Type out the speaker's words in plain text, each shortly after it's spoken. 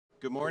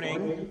Good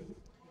morning.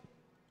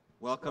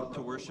 Welcome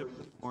to worship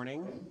this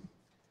morning,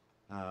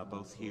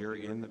 both here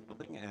in the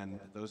building and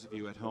those of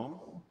you at home.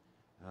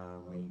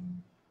 We're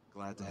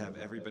glad to have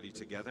everybody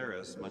together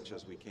as much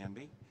as we can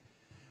be.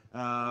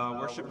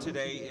 Worship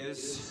today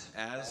is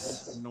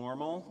as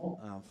normal.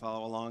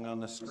 Follow along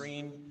on the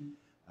screen.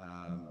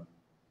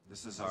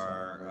 This is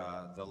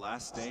the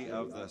last day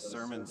of the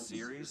sermon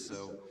series,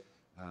 so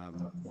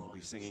we'll be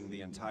singing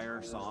the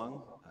entire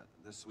song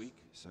this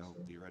week. So,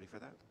 be ready for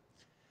that?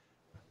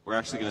 We're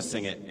actually going to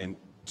sing it in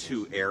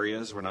two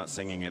areas. We're not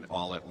singing it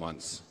all at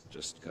once,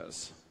 just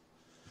because.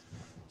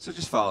 So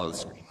just follow the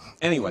screen.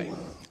 Anyway,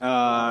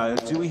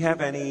 do we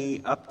have any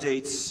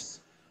updates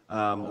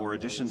or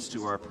additions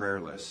to our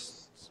prayer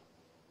lists?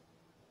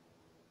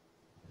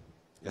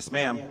 Yes,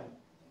 ma'am.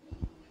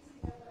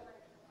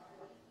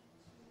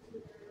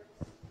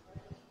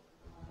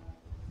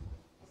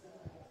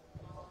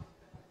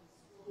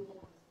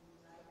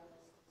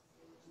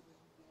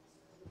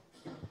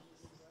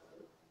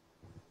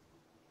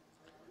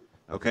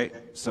 Okay,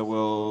 so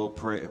we'll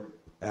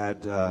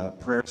add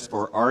prayers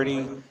for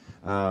Artie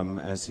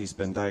as he's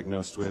been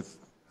diagnosed with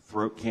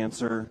throat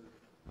cancer.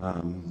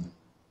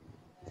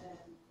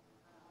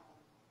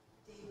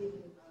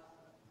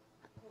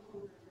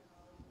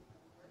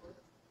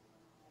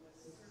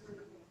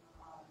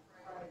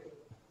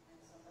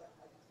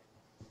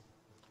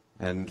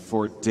 And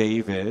for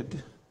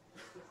David,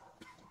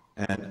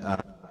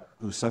 and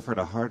who suffered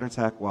a heart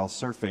attack while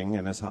surfing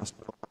in his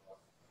hospital.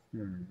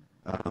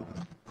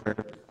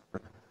 Prayer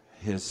for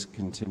his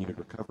continued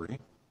recovery.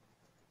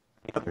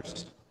 Any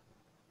others?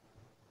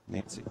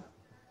 Nancy.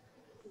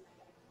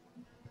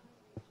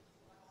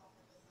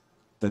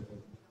 The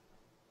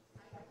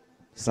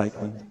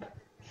cycling.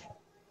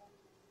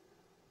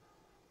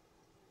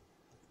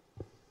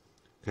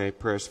 Okay,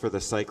 prayers for the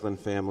Cyclin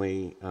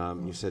family.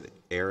 You said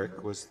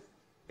Eric was.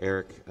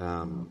 Eric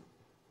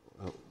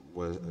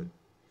was.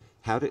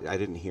 How did I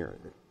didn't hear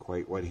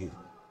quite what he.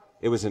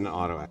 It was an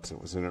auto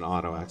accident. Was in an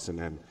auto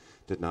accident and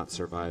did not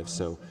survive.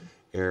 So,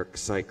 Eric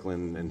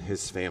Cyclin and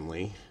his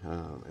family,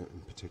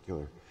 in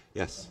particular.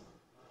 Yes.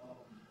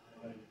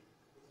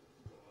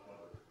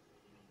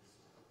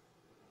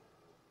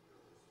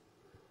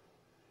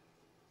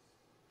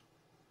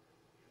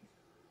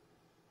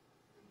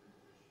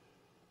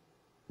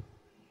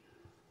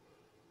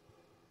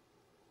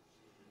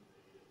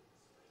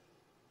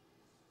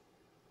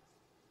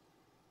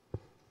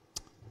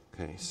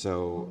 Okay,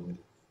 so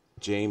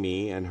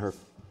Jamie and her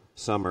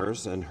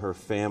Summers and her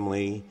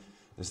family,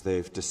 as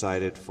they've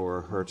decided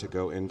for her to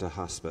go into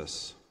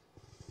hospice.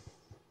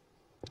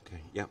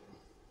 Okay, yep.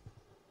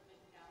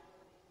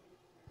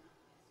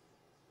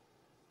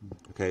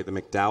 Okay, the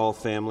McDowell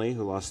family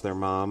who lost their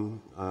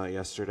mom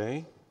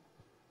yesterday.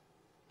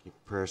 Keep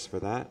prayers for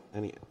that.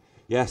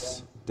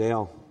 Yes,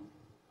 Dale.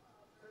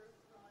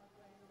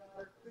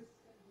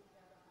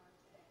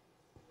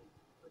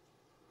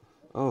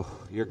 Oh,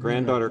 your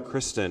granddaughter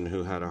Kristen,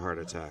 who had a heart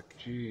attack.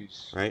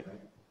 Jeez. Right?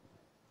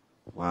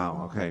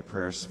 Wow, okay,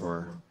 prayers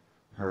for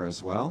her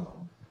as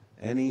well.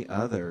 Any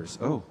others?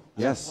 Oh,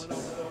 yes.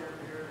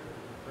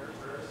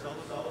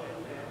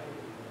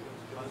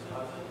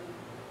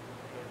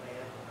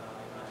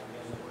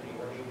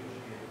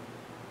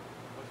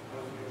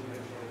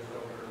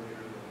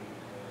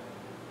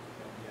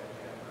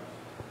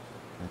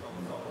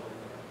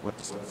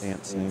 What's the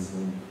aunt's name?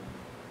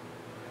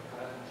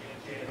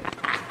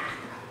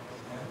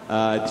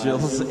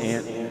 Jill's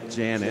aunt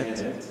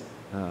Janet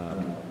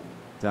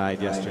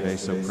died yesterday,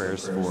 so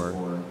prayers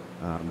for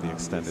the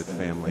extended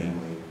family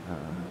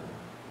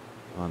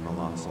on the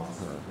loss of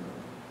her.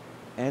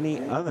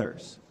 Any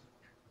others?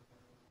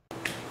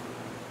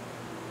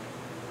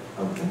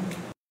 Okay.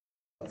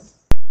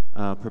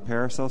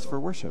 Prepare ourselves for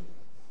worship.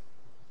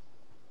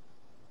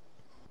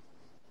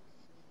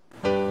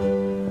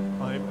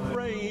 I'm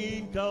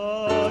praying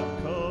God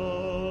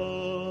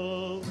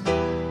come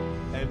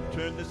and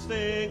turn this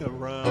thing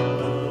around.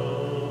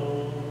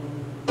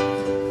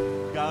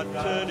 God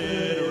turn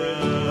it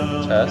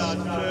around. Test.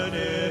 God turn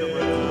it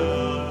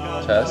around.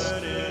 God Test.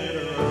 turn it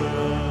around.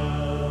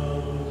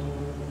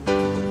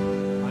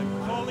 I'm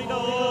calling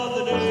on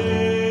the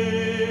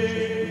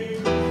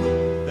name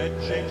that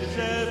changes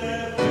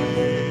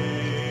everything.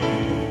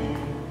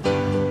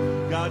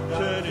 God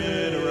turn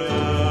it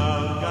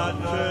around. God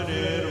turn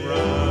it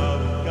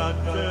around. God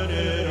turn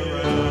it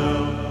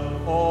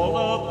around. All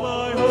of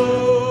my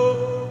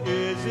hope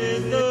is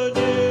in the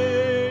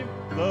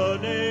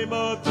name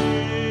of Jesus.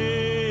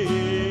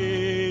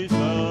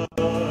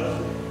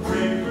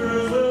 Bring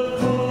through the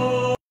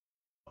Lord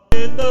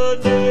in the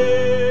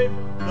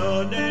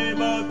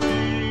name of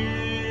Jesus.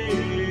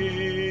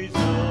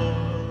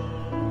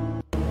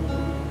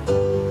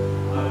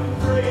 I'm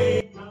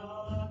praying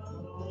God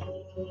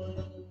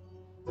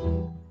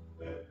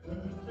that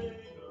turn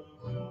things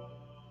around.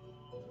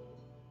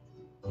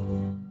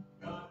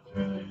 God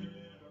turn it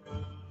around.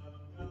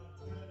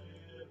 God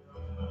turn it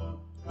around.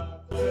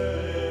 God turn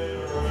it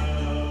around.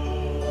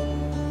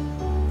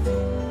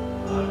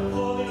 I'm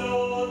calling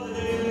on the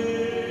name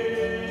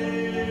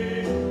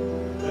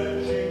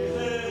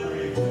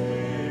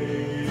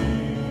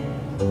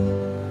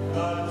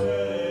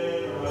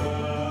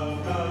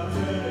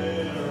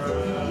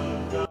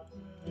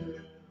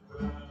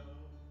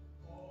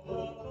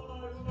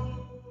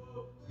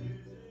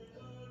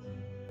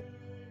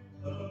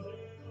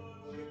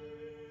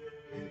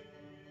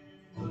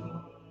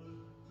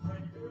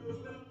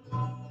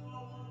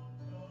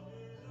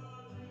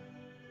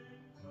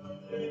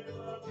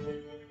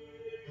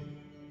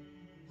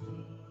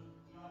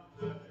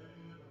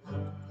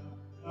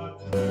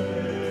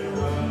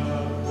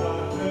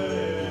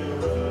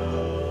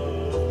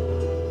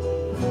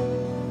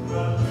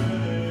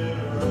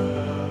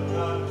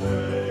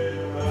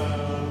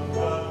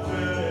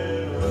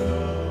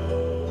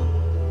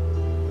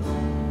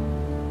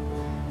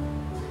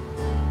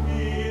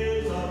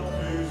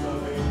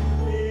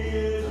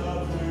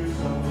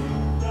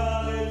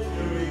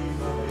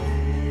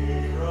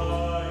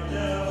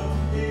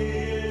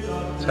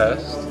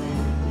Test.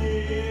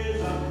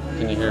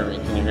 Can you hear me?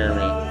 Can you hear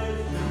me?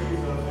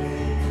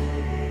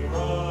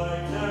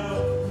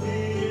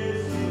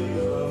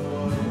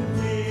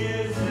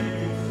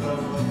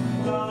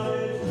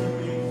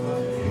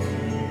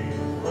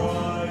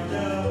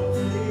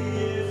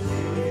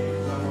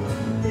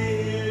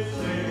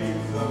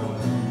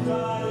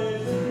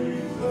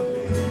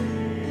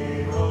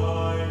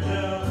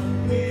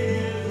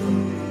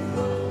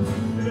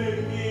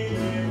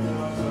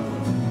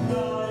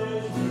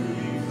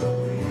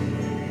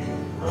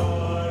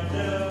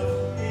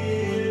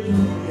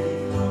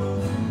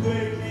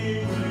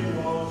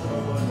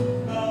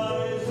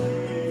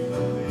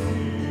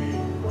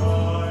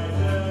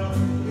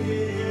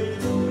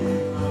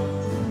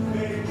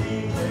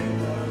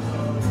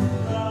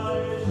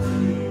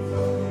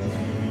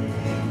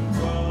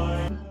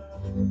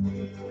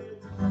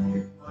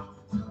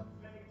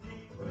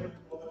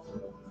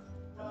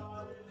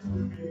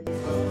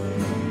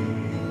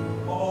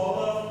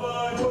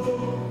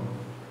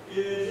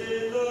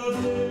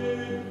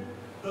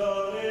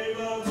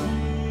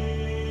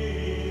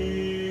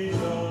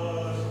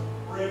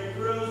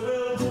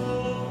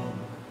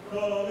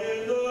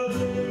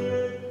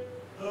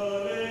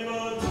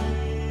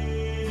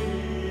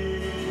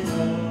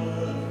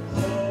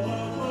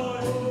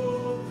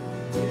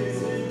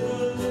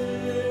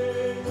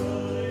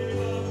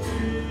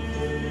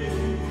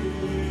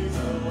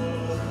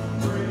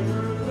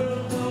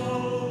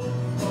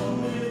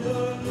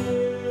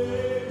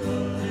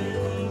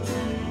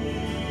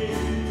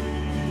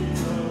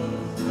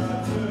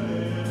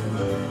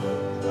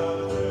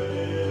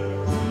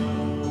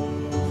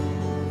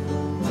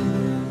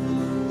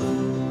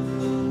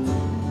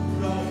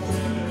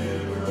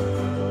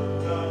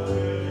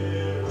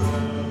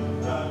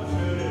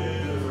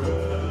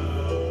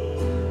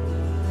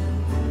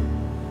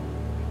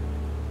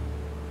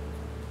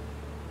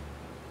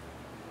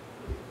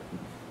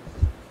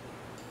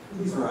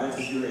 Please rise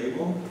as you are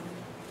able.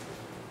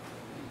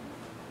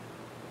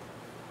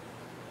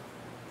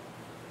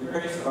 The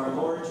grace of our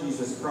Lord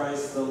Jesus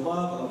Christ, the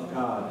love of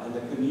God, and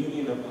the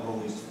communion of the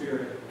Holy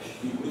Spirit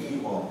be with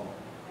you all.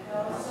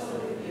 And also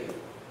with you.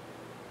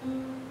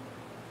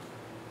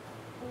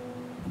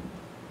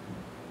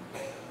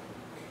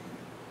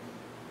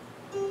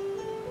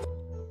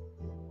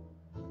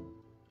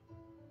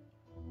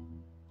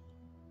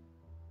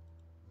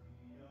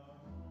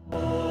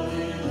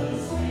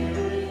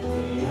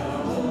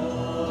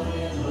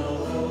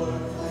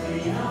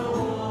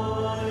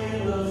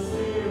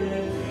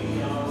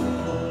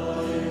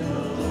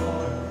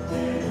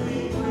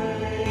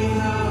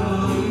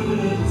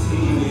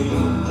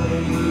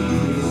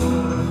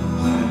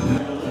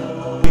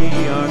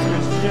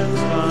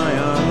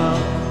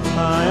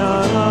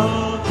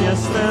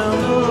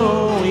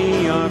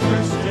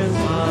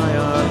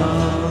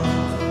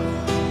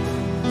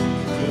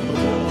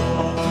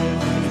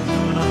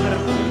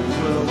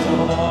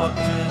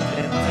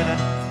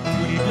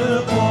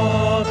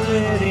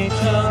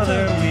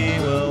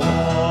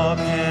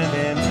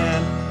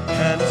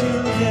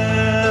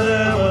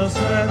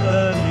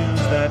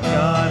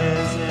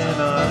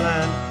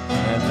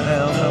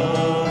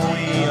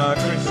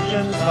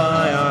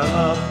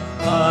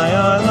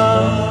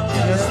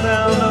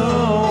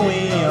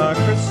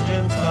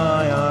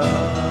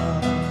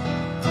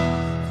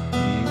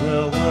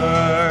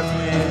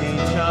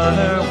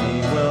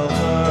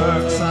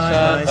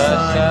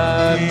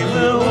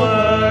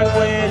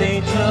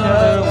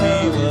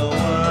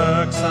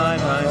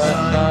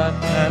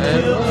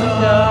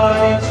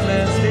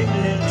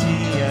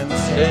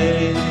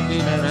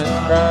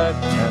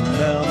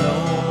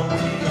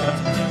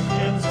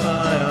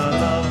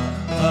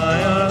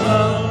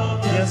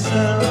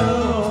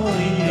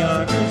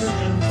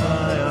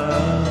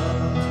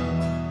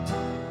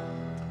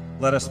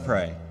 Let us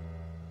pray.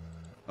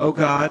 O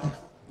God,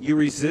 you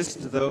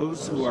resist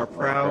those who are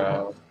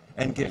proud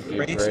and give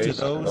grace to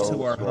those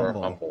who are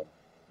humble.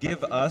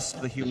 Give us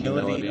the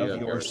humility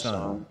of your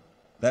Son,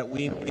 that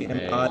we may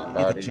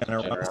embody the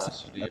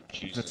generosity of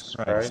Jesus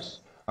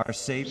Christ, our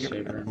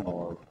Savior and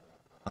Lord.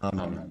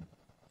 Amen.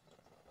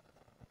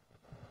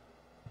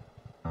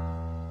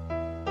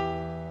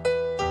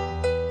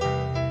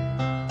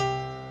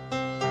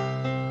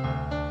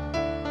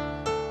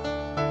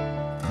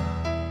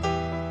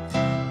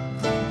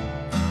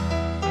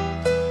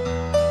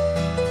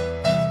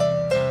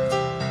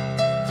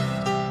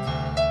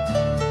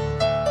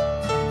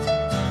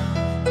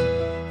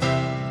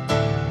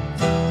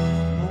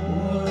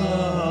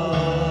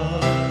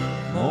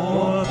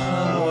 More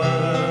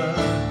power,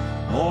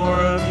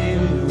 more of you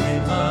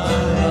in my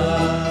life.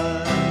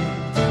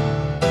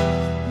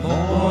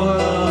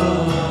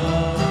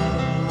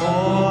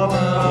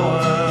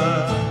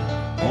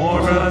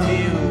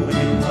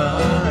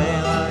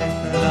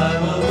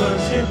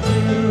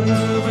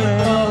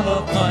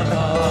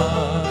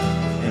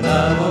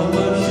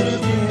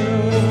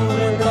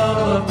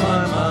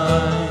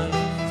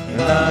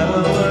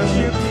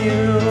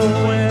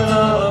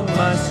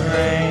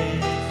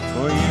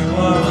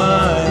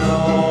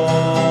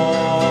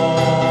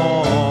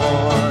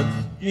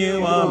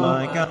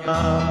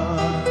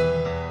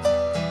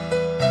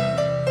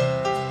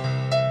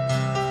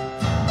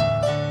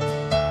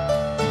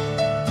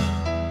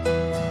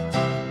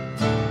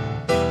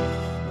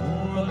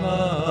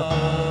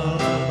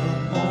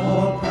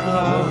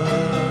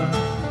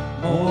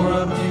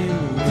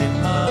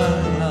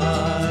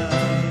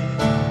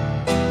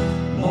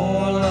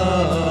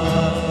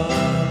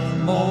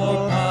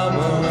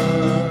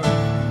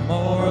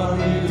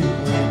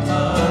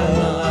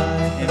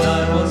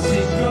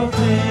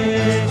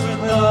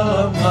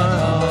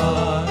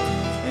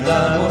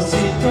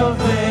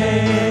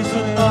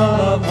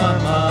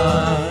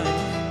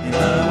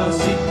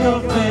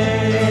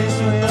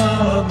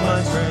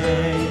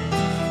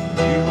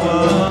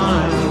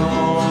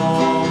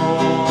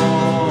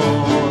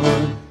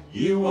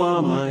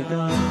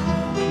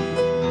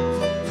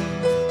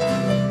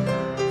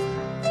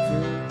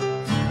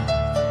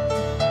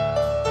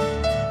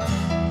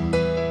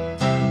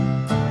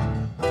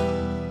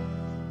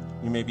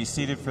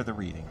 seated for the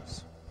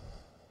readings.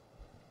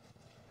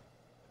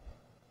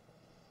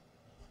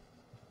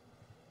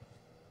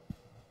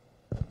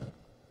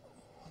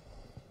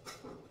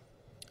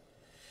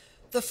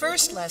 The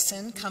first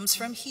lesson comes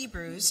from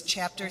Hebrews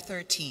chapter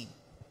 13.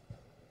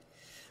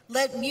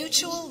 Let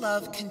mutual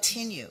love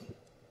continue.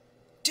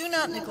 Do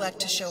not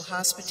neglect to show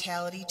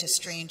hospitality to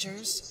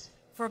strangers,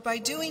 for by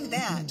doing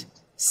that,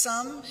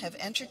 some have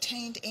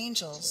entertained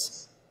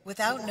angels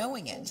without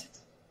knowing it.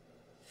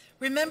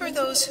 Remember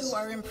those who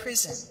are in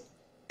prison,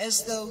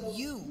 as though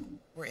you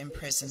were in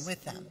prison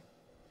with them.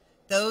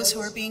 Those who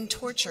are being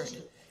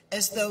tortured,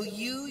 as though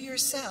you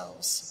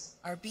yourselves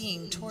are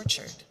being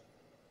tortured.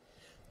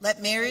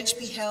 Let marriage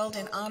be held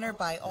in honor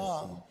by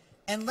all,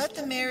 and let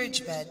the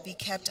marriage bed be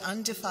kept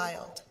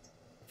undefiled,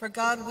 for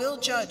God will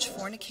judge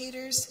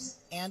fornicators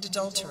and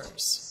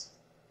adulterers.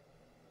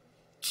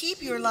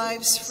 Keep your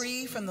lives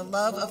free from the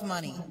love of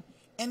money,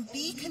 and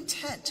be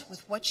content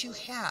with what you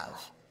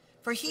have,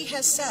 for he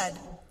has said,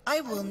 I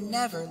will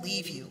never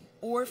leave you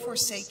or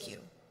forsake you.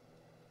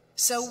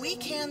 So we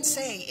can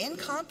say in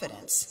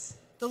confidence,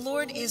 the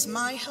Lord is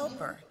my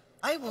helper.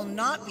 I will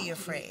not be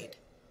afraid.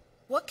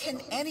 What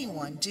can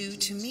anyone do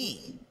to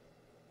me?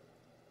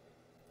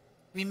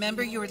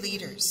 Remember your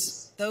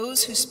leaders,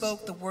 those who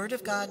spoke the word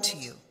of God to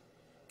you.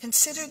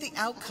 Consider the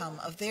outcome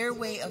of their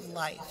way of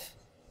life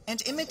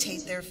and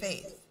imitate their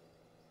faith.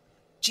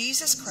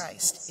 Jesus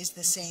Christ is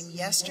the same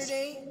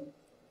yesterday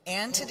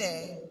and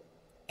today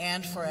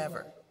and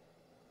forever.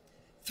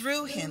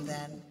 Through him,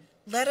 then,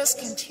 let us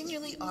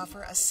continually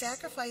offer a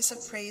sacrifice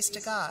of praise to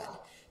God,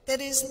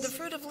 that is, the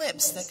fruit of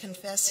lips that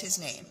confess his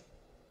name.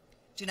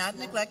 Do not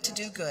neglect to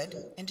do good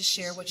and to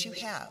share what you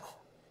have,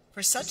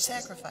 for such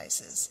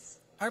sacrifices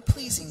are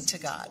pleasing to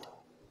God.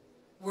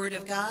 Word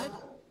of God,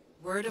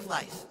 word of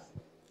life.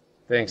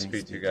 Thanks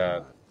be to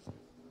God.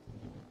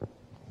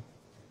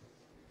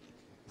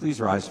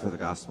 Please rise for the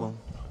gospel.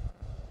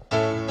 We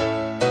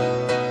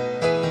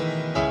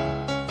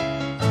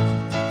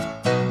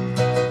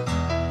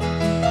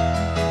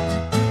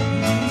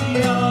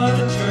are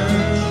the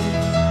church,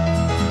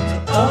 the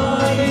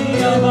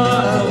body of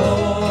our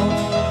Lord.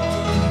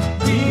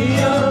 We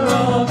are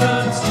all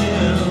God's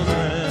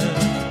children.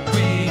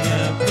 We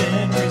have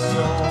been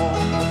restored.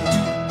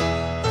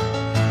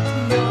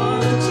 We are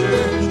the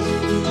church,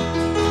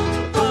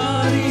 the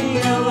body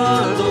of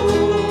our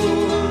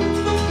Lord.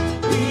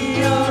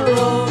 We are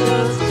all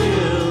God's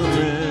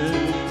children.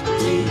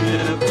 We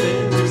have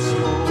been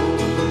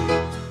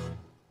restored.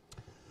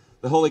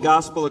 The Holy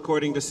Gospel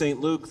according to St.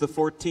 Luke, the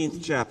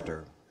 14th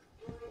chapter.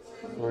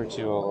 Glory to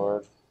you, O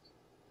Lord.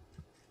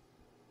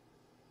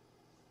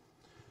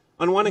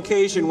 On one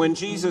occasion, when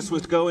Jesus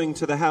was going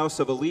to the house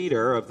of a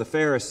leader of the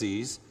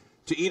Pharisees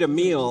to eat a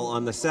meal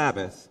on the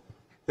Sabbath,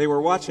 they were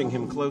watching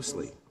him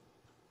closely.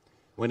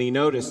 When he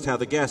noticed how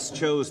the guests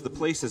chose the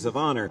places of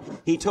honor,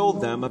 he told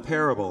them a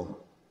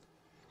parable.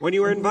 When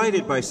you are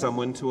invited by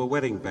someone to a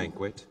wedding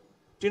banquet,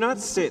 do not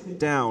sit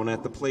down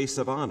at the place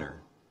of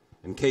honor,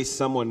 in case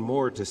someone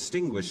more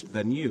distinguished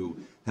than you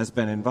has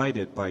been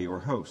invited by your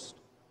host.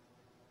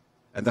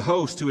 And the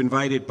host who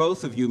invited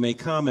both of you may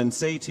come and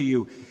say to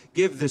you,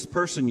 give this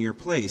person your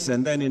place,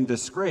 and then in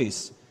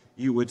disgrace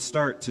you would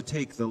start to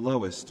take the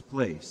lowest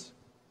place.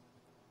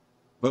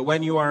 But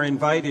when you are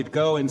invited,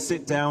 go and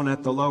sit down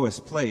at the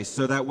lowest place,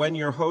 so that when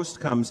your host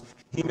comes,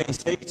 he may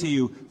say to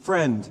you,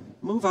 friend,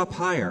 move up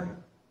higher.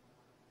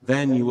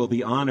 Then you will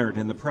be honored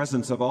in the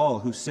presence of all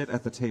who sit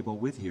at the table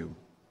with you.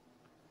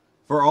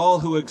 For all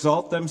who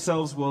exalt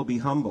themselves will be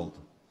humbled,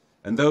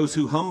 and those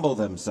who humble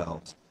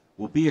themselves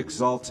will be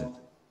exalted.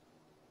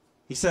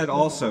 He said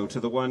also to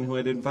the one who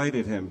had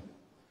invited him,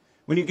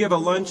 when you give a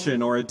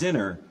luncheon or a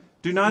dinner,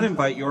 do not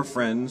invite your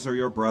friends or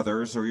your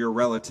brothers or your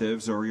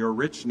relatives or your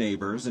rich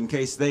neighbors, in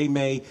case they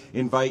may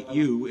invite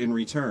you in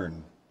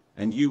return,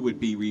 and you would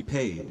be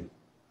repaid.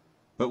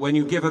 But when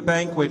you give a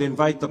banquet,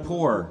 invite the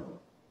poor,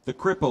 the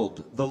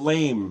crippled, the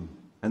lame,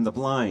 and the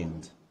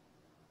blind,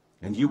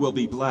 and you will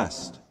be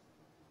blessed,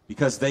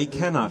 because they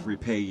cannot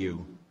repay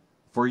you,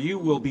 for you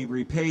will be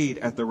repaid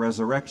at the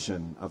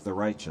resurrection of the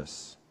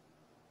righteous.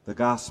 The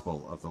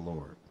Gospel of the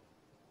Lord.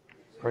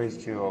 Praise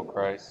to you, O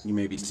Christ. You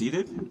may be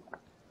seated.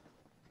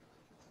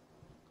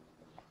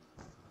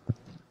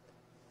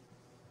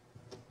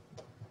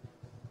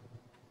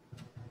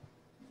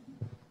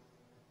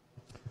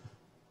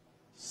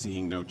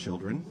 Seeing no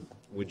children,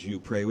 would you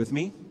pray with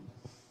me?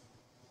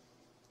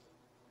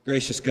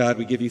 Gracious God,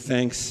 we give you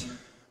thanks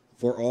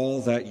for all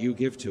that you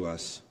give to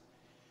us.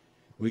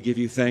 We give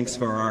you thanks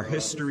for our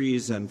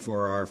histories and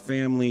for our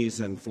families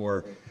and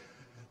for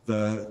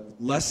the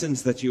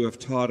lessons that you have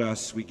taught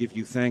us. We give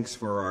you thanks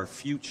for our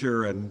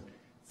future and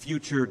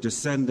future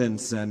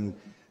descendants and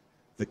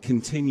the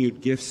continued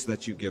gifts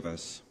that you give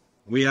us.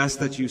 We ask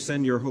that you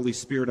send your Holy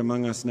Spirit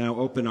among us now,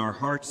 open our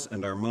hearts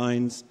and our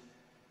minds.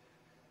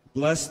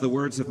 Bless the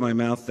words of my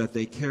mouth, that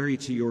they carry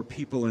to your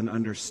people an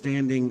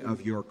understanding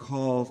of your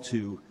call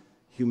to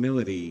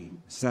humility,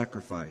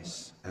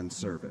 sacrifice, and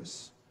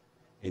service.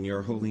 In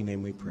your holy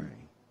name we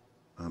pray.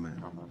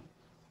 Amen. Amen.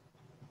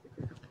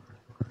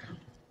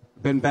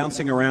 been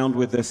bouncing around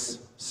with this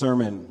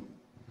sermon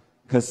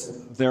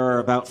because there are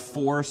about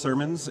 4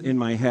 sermons in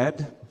my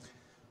head,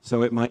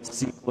 so it might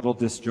seem a little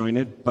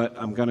disjointed, but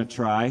I'm going to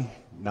try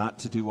not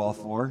to do all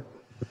 4.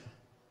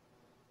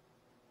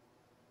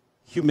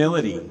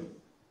 Humility.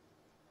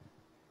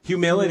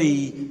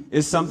 Humility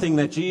is something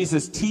that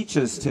Jesus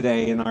teaches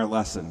today in our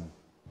lesson.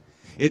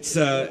 It's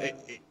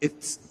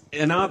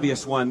an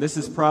obvious one. This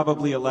is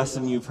probably a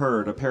lesson you've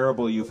heard, a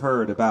parable you've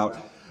heard about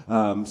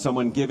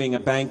someone giving a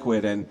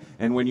banquet,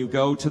 and when you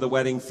go to the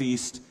wedding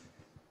feast,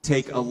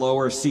 take a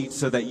lower seat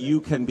so that you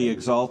can be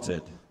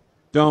exalted.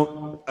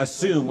 Don't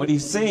assume, what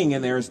he's saying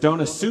in there is don't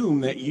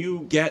assume that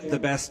you get the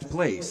best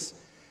place.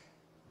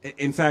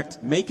 In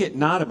fact, make it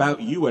not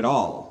about you at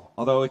all,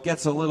 although it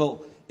gets a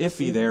little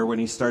iffy there when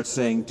he starts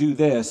saying, do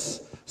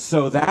this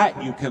so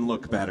that you can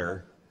look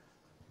better.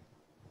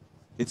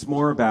 It's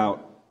more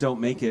about, don't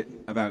make it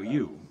about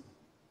you.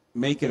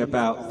 Make it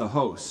about the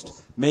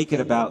host. Make it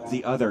about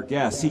the other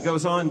guests. He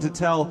goes on to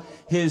tell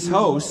his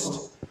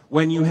host,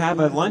 when you have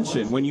a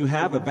luncheon, when you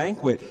have a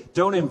banquet,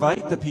 don't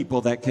invite the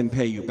people that can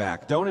pay you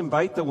back. Don't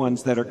invite the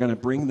ones that are going to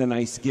bring the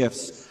nice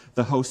gifts,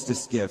 the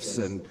hostess gifts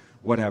and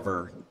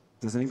whatever.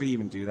 Does anybody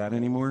even do that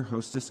anymore,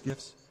 hostess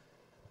gifts?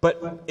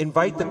 But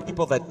invite the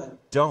people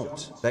that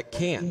don't, that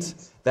can't,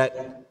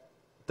 that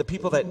the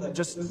people that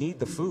just need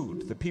the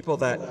food, the people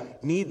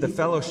that need the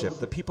fellowship,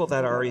 the people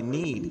that are in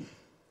need.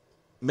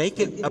 Make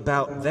it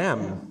about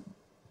them,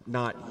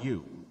 not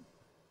you.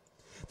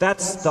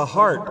 That's the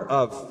heart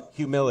of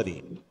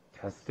humility.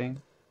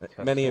 Testing.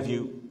 Many of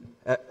you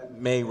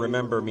may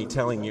remember me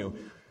telling you,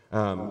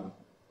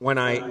 when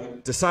I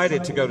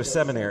decided to go to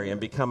seminary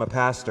and become a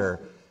pastor,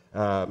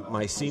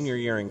 my senior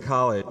year in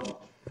college,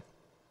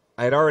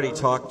 I had already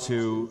talked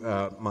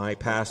to my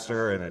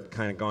pastor and had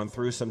kind of gone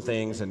through some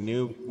things and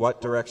knew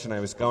what direction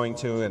I was going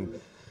to. And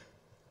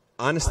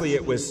honestly,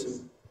 it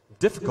was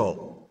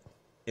difficult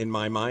in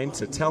my mind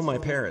to tell my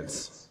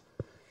parents.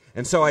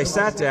 And so I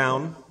sat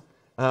down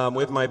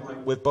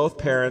with both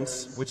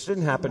parents, which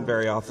didn't happen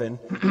very often,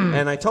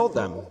 and I told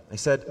them, I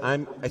said, I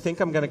think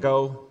I'm going to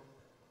go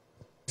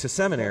to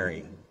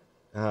seminary.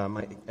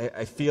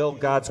 I feel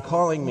God's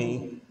calling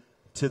me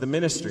to the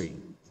ministry.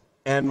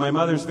 And my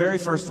mother's very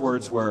first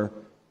words were,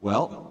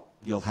 well,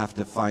 you'll have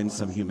to find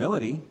some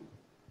humility.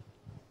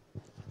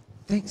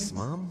 Thanks,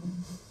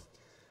 Mom.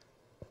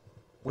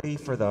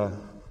 Wait for the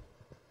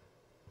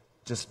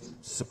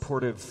just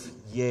supportive,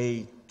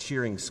 yay,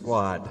 cheering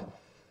squad.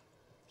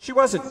 She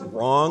wasn't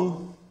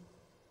wrong.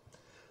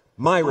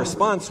 My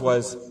response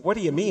was, what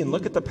do you mean?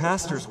 Look at the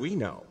pastors we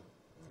know.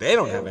 They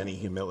don't have any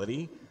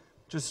humility.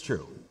 Just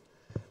true.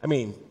 I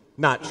mean,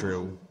 not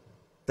true.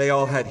 They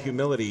all had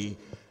humility.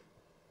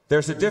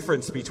 There's a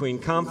difference between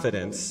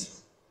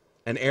confidence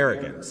and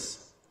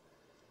arrogance.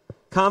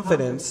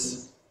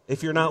 Confidence,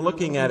 if you're not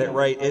looking at it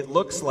right, it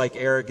looks like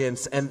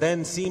arrogance and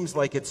then seems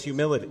like it's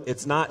humility.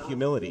 It's not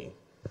humility.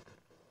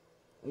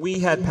 We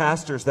had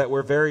pastors that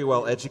were very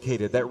well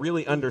educated, that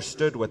really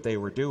understood what they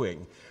were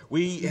doing.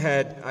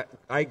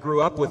 I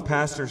grew up with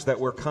pastors that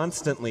were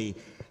constantly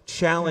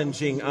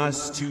challenging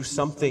us to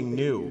something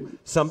new,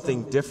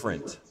 something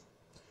different.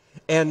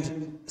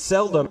 And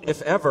seldom,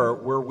 if ever,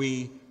 were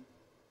we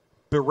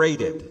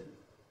berated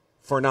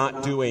for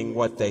not doing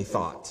what they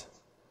thought.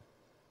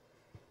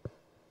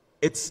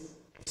 It's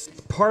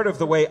part of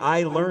the way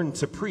I learned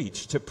to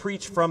preach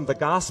from the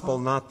gospel,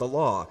 not the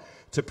law,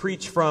 to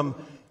preach from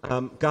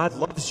God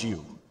loves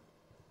you,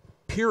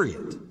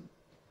 period.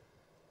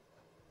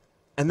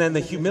 And then the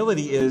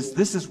humility is,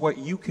 this is what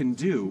you can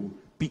do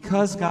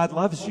because God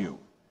loves you.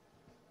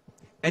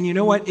 And you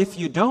know what? If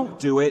you don't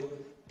do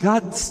it,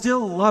 God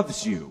still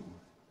loves you.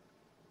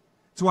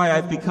 That's why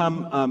I've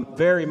become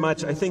very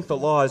much, I think the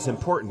law is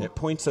important. It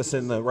points us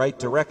in the right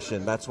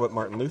direction. That's what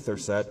Martin Luther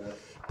said.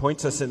 It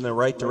points us in the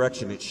right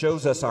direction. It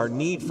shows us our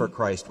need for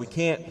Christ. We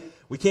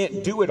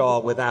can't do it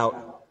all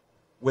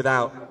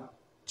without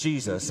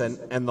Jesus.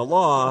 And the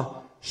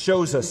law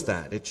shows us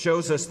that. It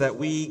shows us that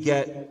we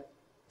get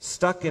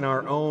stuck in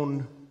our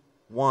own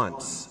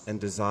wants and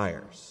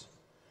desires,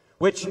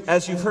 which,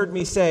 as you've heard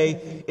me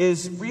say,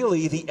 is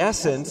really the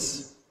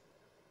essence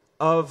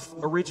of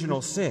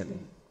original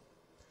sin.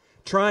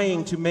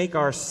 Trying to make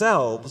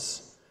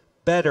ourselves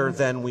better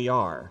than we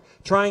are.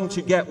 Trying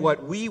to get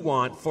what we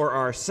want for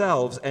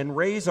ourselves and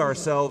raise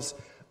ourselves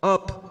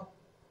up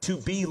to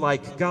be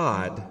like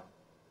God.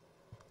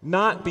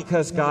 Not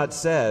because God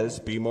says,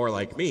 be more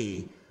like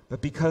me,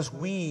 but because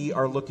we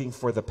are looking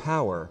for the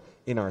power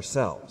in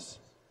ourselves.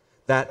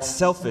 That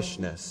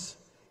selfishness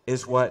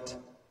is what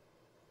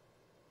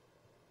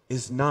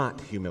is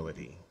not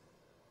humility.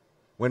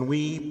 When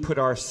we put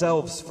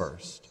ourselves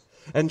first.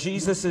 And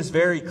Jesus is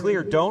very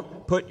clear,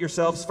 don't put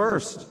yourselves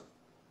first.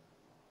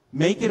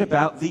 Make it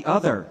about the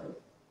other.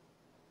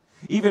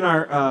 Even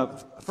our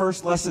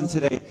first lesson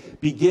today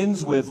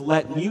begins with,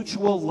 let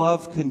mutual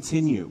love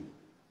continue.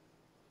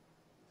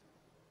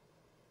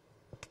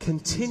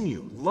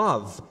 Continue.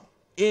 Love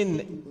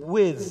in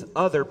with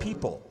other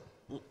people.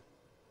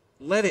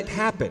 Let it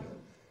happen.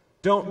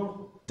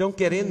 Don't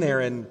get in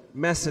there and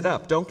mess it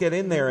up. Don't get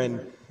in there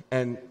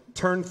and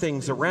turn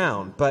things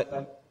around.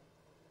 But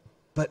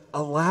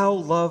allow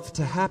love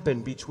to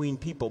happen between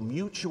people,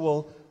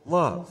 mutual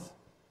love.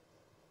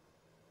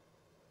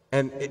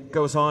 And it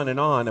goes on and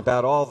on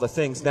about all the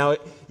things. Now,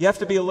 you have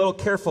to be a little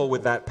careful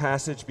with that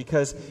passage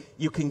because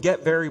you can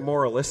get very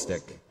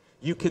moralistic.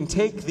 You can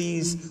take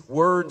these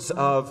words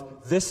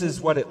of, this is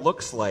what it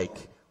looks like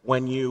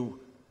when you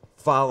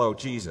follow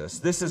Jesus.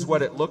 This is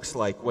what it looks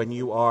like when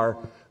you are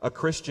a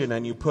Christian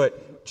and you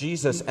put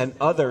Jesus and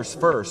others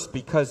first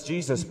because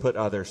Jesus put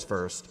others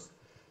first.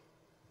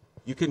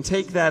 You can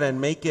take that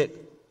and make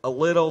it a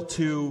little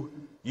too,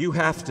 you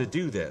have to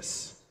do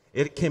this.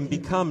 It can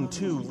become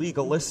too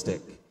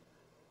legalistic.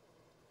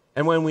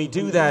 And when we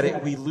do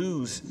that, we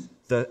lose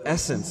the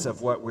essence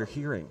of what we're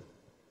hearing.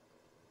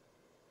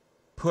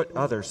 Put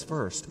others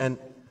first. And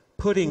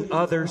putting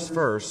others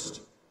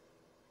first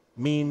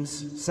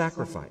means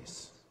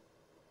sacrifice.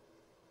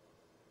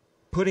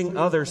 Putting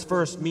others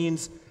first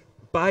means,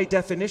 by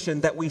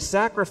definition, that we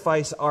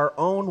sacrifice our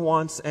own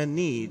wants and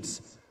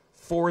needs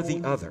for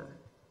the other.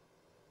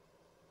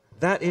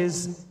 That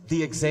is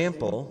the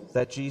example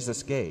that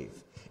Jesus gave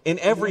in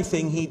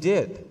everything he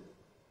did.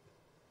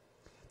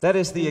 That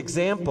is the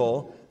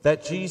example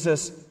that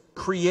Jesus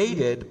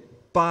created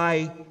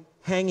by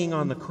hanging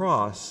on the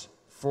cross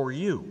for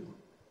you.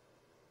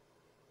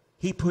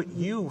 He put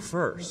you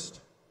first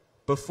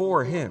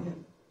before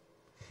him.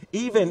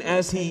 Even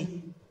as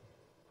he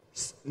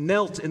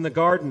knelt in the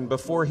garden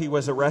before he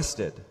was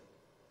arrested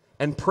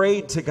and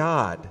prayed to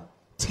God,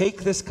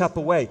 take this cup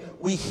away.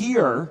 We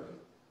hear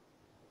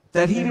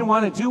that he didn't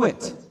want to do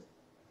it.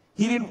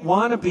 He didn't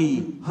want to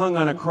be hung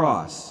on a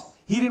cross.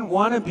 He didn't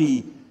want to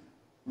be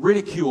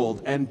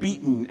ridiculed and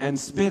beaten and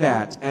spit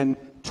at and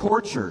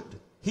tortured.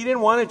 He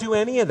didn't want to do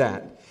any of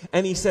that.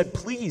 And he said,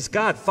 please,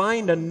 God,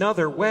 find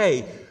another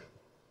way.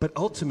 But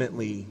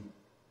ultimately,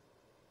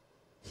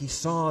 he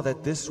saw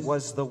that this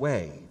was the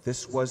way.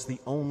 This was the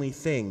only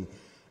thing.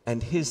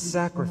 And his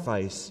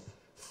sacrifice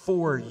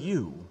for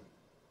you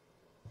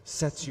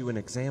sets you an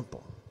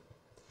example.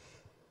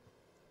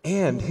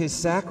 And his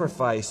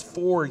sacrifice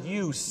for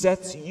you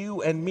sets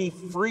you and me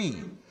free.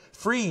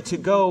 Free to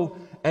go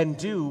and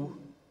do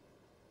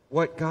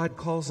what God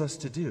calls us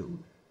to do.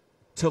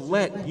 To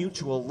let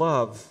mutual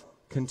love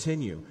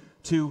continue.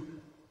 To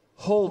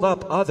hold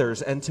up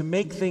others and to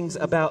make things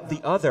about the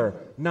other,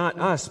 not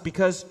us,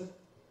 because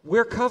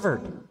we're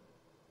covered.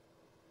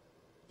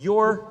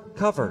 You're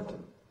covered.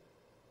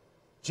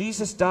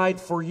 Jesus died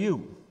for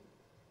you.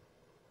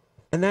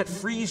 And that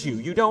frees you.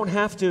 You don't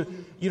have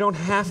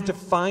to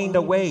find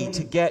a way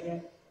to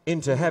get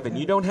into heaven.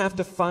 You don't have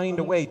to find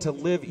a way to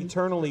live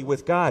eternally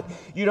with God.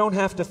 You don't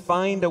have to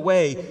find a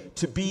way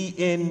to be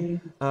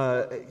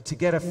to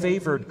get a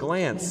favored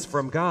glance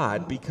from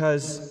God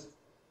because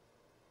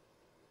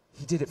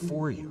he did it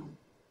for you.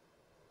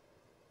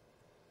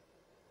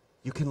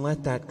 You can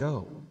let that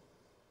go.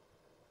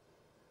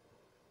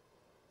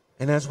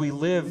 And as we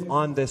live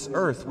on this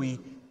earth,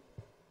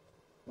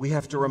 we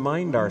have to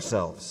remind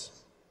ourselves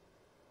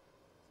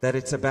that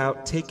it's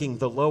about taking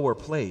the lower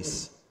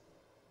place.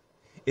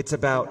 It's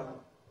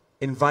about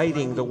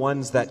inviting the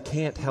ones that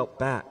can't help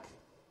back.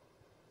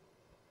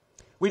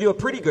 We do a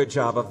pretty good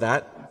job of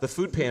that. The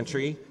food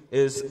pantry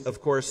is, of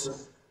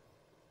course,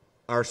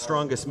 our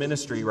strongest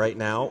ministry right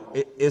now.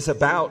 It is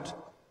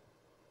about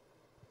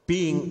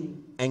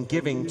being and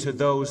giving to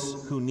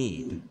those who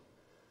need,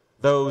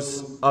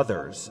 those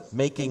others,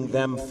 making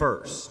them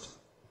first.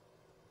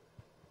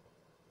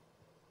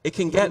 It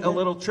can get a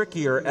little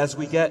trickier as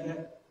we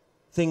get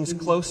things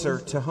closer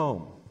to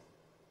home.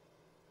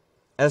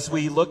 As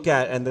we look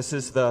at, and this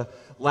is the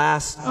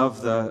last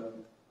of the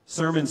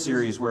sermon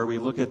series where we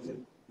look at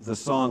the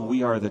song,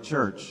 We Are the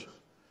Church.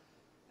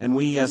 And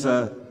we as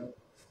a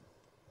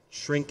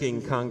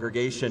shrinking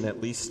congregation, at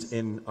least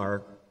in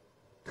our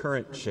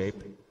current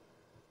shape,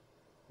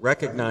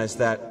 recognize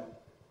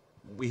that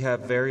we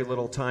have very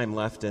little time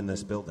left in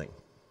this building.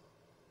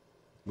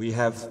 We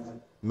have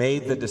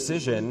made the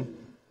decision,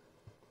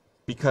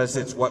 because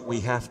it's what we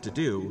have to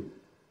do,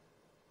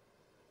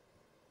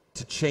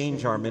 to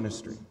change our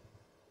ministry.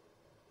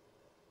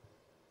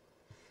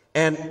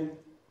 And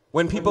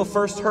when people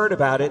first heard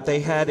about it, they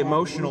had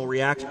emotional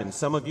reactions.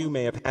 Some of you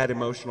may have had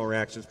emotional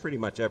reactions. Pretty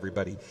much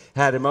everybody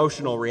had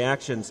emotional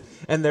reactions.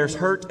 And there's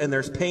hurt and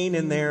there's pain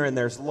in there and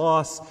there's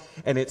loss.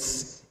 And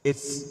it's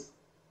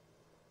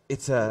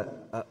a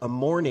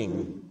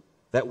mourning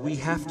that we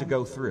have to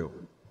go through.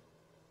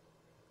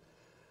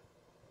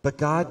 But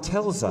God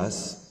tells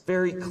us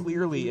very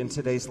clearly in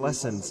today's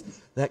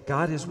lessons that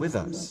God is with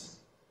us.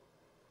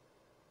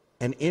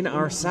 And in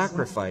our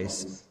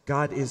sacrifice,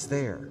 God is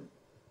there.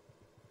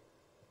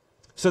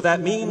 So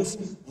that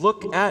means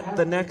look at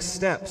the next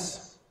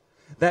steps.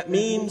 That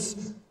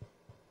means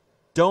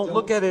don't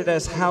look at it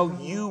as how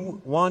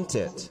you want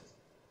it.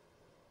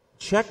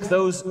 Check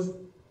those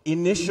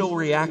initial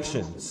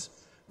reactions,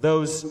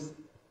 those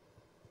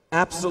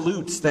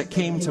absolutes that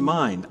came to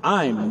mind.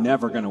 I'm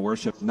never going to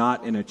worship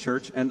not in a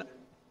church, and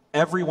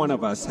every one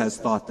of us has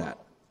thought that.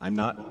 I'm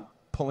not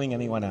pulling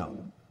anyone out.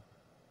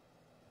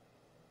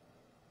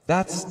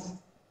 That's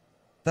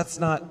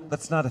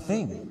not a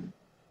thing.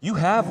 You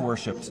have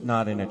worshiped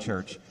not in a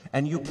church,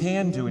 and you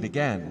can do it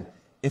again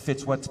if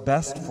it's what's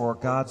best for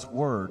God's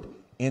word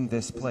in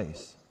this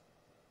place.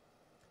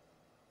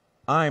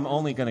 I'm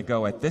only going to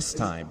go at this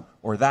time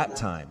or that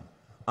time.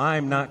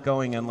 I'm not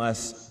going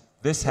unless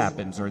this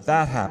happens or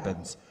that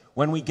happens.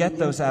 When we get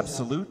those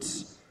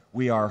absolutes,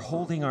 we are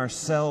holding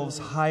ourselves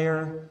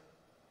higher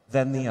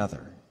than the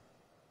other.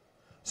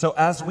 So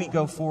as we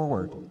go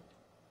forward,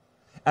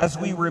 as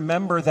we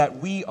remember that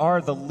we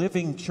are the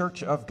living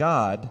church of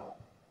God,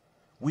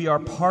 we are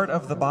part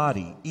of the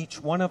body,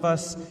 each one of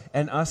us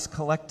and us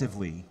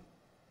collectively.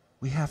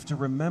 We have to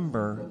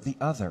remember the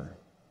other.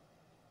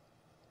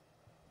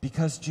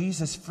 Because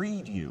Jesus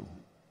freed you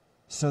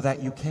so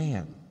that you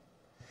can.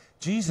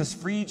 Jesus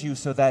freed you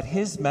so that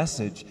his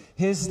message,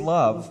 his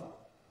love,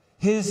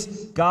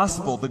 his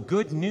gospel, the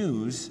good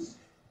news,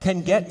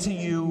 can get to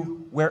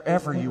you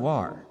wherever you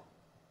are.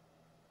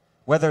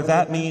 Whether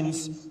that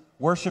means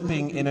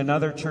worshiping in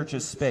another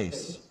church's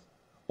space,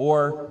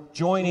 or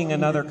joining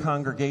another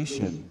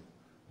congregation,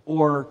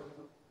 or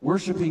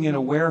worshiping in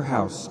a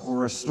warehouse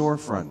or a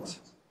storefront,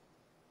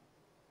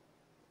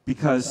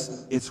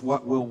 because it's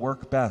what will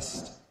work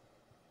best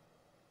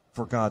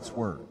for God's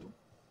word.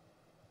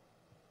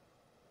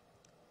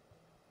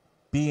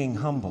 Being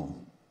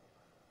humble,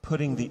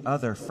 putting the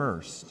other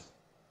first,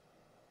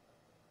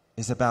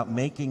 is about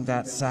making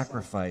that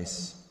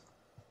sacrifice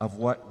of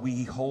what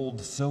we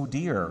hold so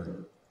dear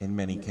in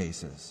many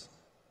cases.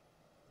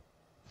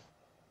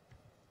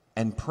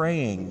 And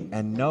praying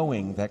and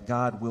knowing that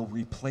God will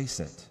replace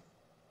it.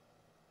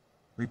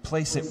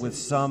 Replace it with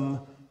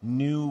some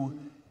new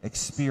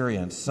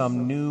experience,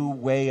 some new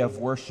way of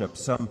worship,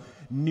 some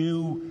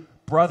new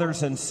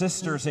brothers and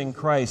sisters in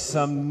Christ,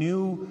 some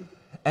new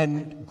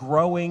and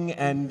growing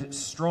and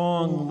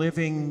strong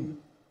living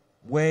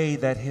way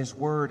that his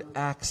word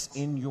acts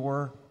in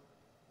your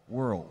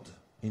world,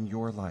 in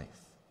your life.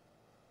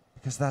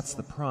 Because that's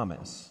the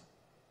promise.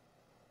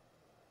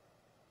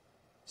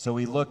 So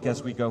we look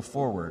as we go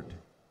forward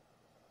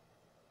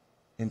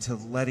into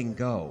letting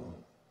go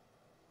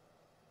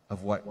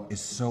of what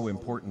is so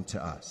important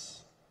to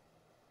us.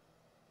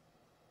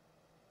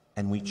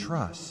 And we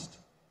trust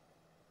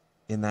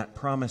in that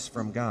promise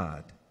from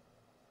God.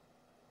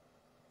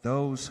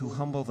 Those who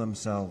humble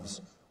themselves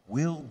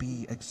will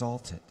be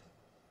exalted.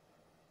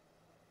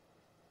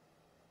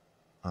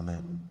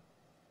 Amen.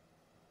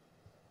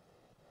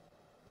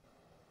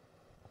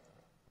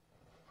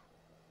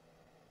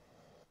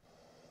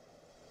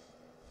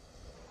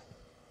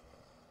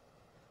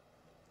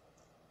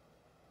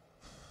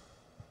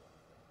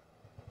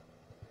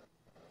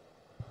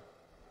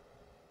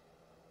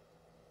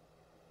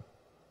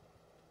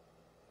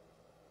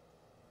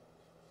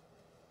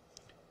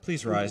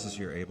 Please rise as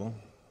you're able.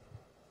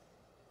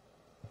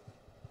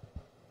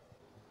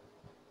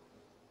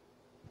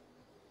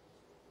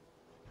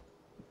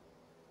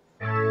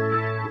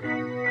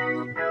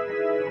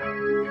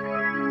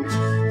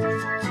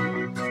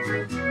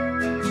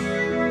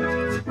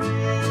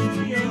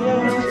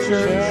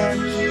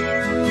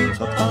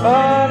 The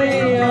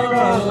body of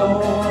our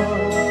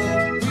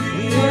Lord,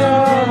 we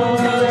are all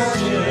God's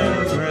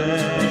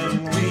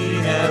children, we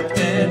have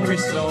been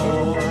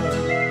restored.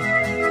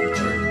 The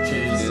church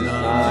is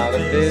not a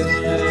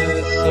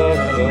business of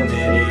a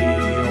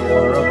committee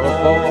or a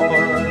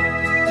board.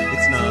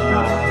 It's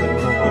not a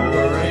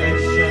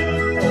corporation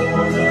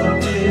or the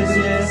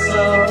business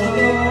of the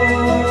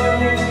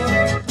Lord.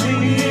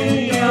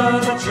 We are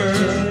the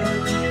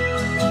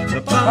church,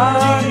 the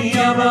body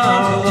of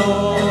our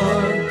Lord.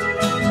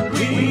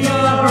 We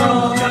are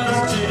all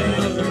God's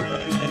children,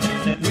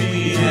 and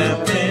we have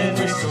been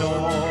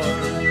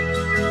restored.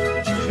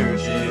 The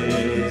church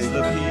is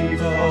the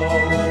people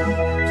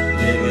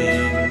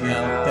living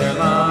out their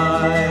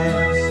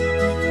lives,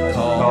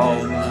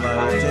 called and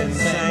loved and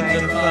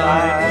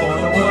sanctified for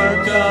the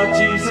work of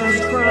Jesus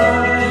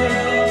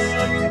Christ.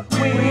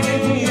 We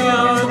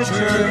are the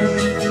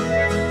church,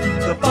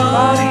 the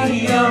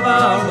body of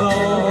our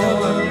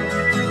Lord.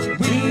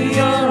 We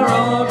are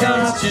all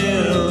God's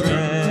children.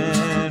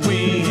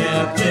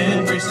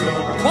 Been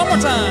restored. One more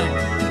time.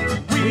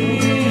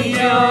 We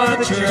are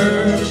the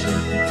church,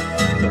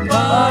 the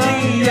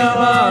body of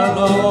our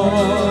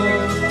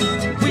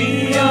Lord.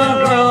 We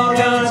are all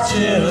God's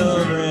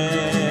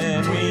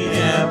children. We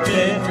have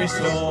been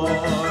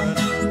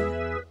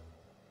restored.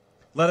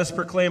 Let us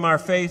proclaim our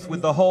faith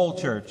with the whole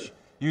church,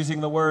 using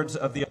the words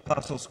of the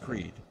Apostles'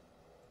 Creed.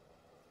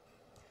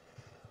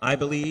 I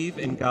believe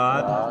in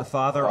God, the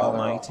Father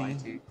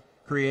Almighty,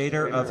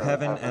 creator of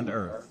heaven and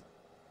earth.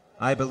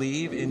 I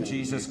believe in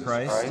Jesus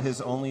Christ,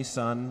 his only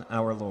Son,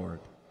 our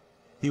Lord.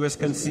 He was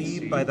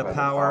conceived by the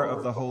power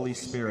of the Holy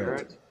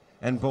Spirit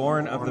and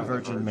born of the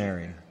Virgin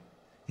Mary.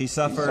 He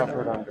suffered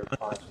under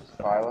Pontius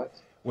Pilate,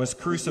 was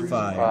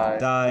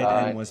crucified,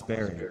 died, and was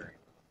buried.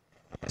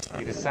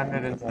 He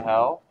descended into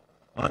hell.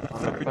 On the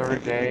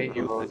third day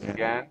he rose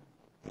again.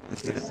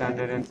 He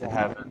descended into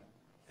heaven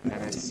and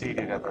is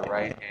seated at the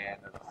right hand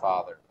of the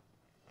Father.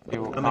 He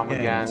will come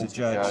again to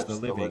judge the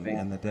living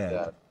and the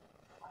dead.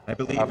 I I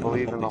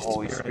believe in the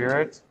Holy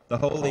Spirit, the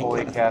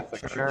Holy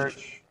Catholic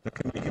Church, the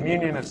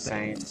communion of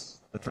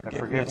saints, the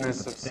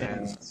forgiveness of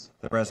sins,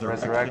 the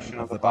resurrection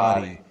of the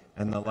body,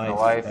 and the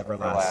life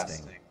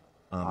everlasting.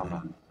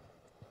 Amen.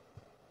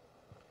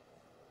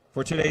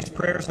 For today's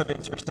prayers of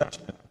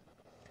intercession,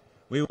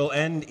 we will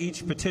end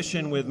each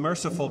petition with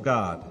 "Merciful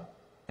God"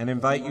 and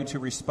invite you to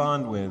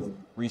respond with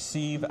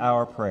 "Receive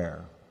our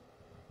prayer."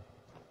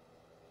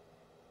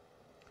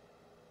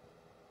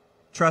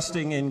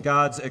 Trusting in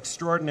God's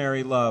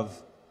extraordinary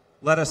love,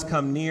 let us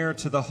come near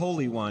to the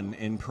Holy One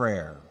in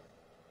prayer.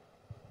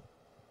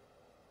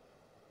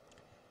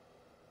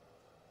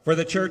 For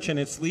the church and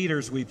its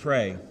leaders, we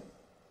pray.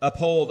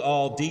 Uphold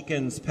all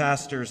deacons,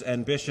 pastors,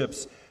 and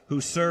bishops who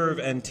serve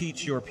and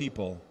teach your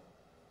people.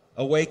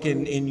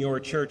 Awaken in your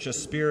church a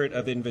spirit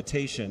of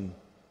invitation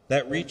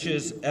that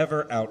reaches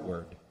ever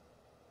outward.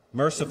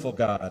 Merciful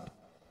God,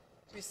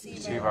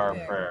 Receive our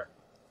prayer.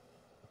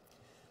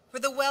 For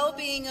the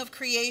well-being of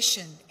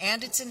creation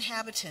and its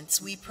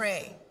inhabitants, we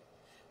pray.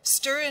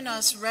 Stir in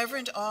us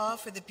reverent awe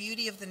for the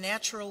beauty of the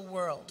natural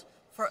world,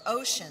 for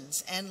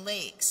oceans and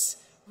lakes,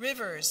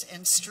 rivers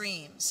and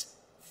streams,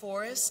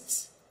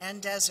 forests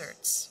and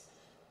deserts.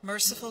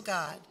 Merciful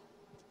God,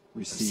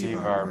 Receive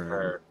our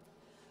prayer.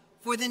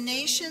 for the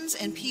nations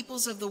and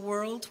peoples of the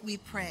world, we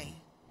pray.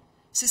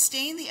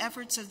 Sustain the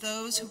efforts of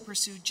those who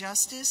pursue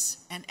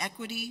justice and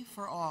equity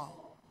for all.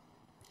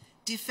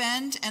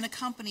 Defend and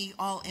accompany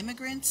all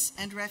immigrants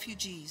and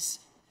refugees,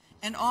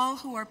 and all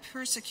who are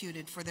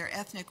persecuted for their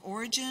ethnic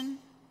origin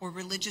or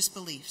religious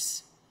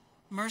beliefs.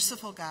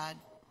 Merciful God,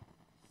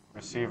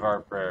 Receive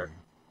our prayer.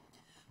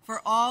 for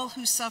all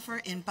who suffer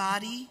in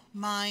body,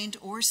 mind,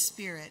 or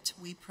spirit,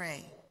 we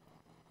pray.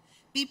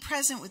 Be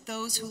present with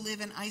those who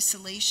live in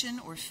isolation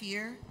or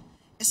fear,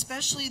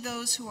 especially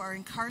those who are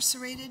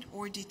incarcerated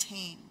or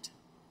detained.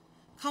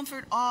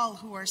 Comfort all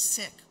who are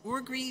sick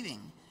or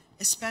grieving,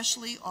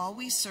 especially all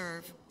we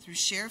serve through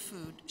Share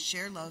Food,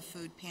 Share Love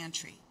Food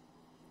Pantry,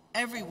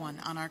 everyone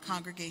on our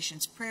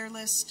congregation's prayer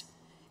list,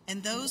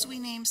 and those we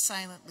name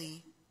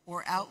silently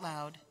or out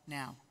loud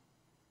now.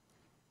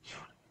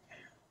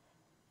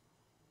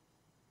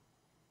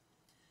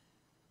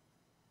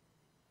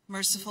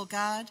 Merciful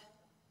God,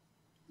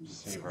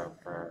 Receive our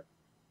prayer.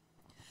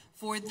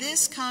 for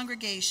this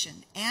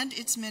congregation and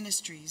its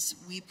ministries,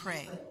 we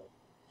pray.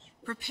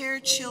 Prepare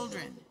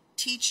children,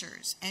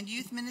 teachers, and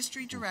youth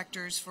ministry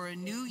directors for a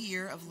new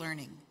year of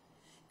learning.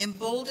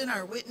 Embolden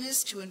our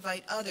witness to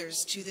invite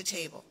others to the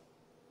table.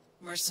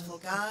 Merciful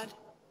God,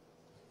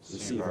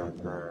 Receive our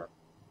prayer.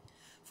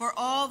 for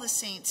all the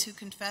saints who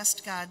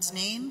confessed God's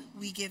name,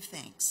 we give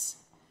thanks.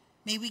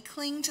 May we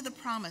cling to the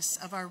promise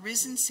of our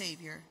risen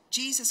Savior,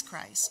 Jesus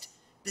Christ,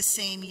 the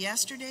same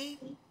yesterday,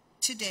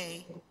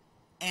 today,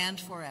 and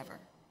forever.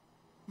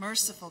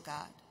 Merciful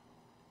God,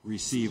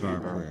 receive our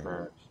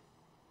prayer.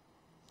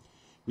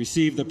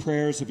 Receive the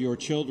prayers of your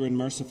children,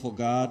 merciful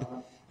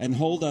God, and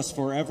hold us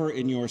forever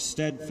in your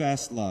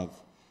steadfast love.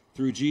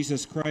 Through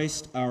Jesus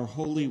Christ, our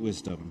holy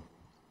wisdom.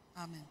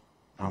 amen.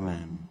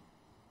 Amen.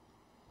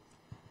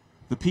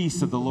 The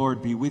peace of the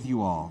Lord be with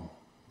you all.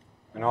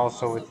 And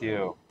also with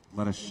you.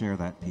 Let us share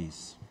that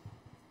peace.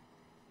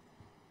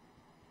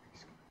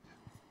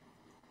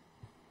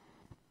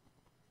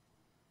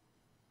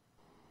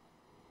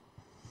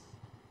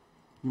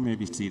 You may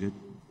be seated.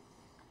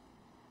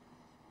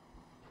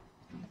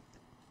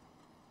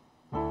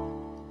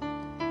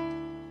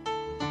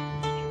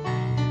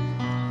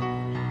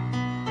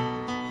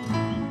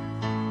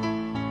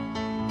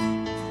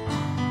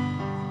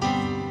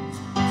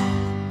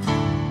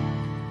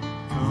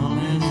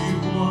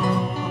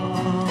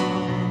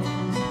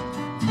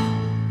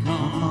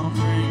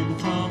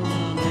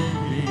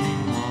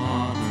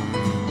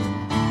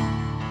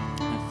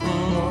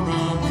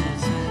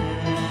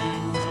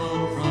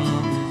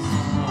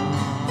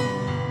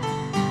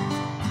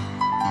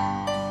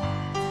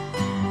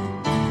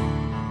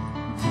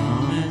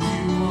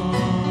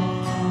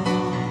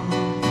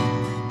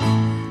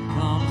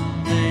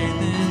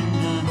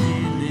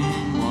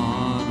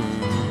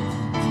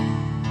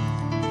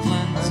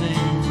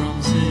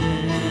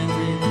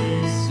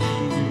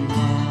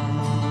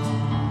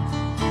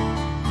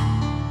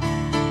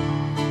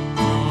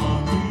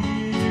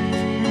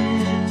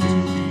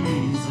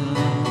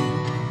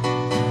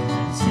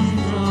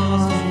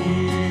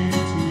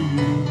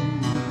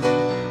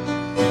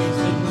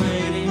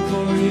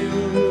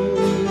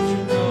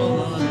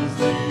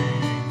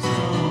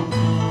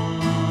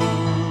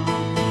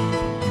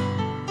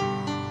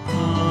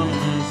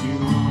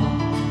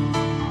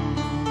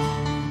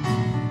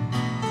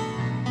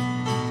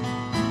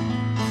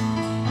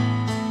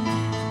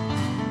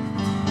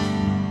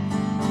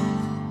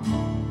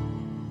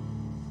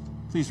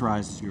 Please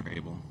rise as you are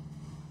able.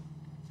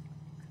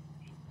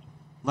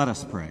 Let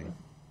us pray.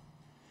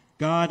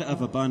 God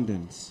of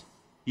abundance,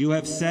 you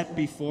have set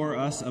before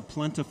us a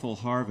plentiful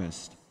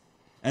harvest.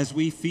 As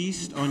we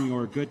feast on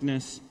your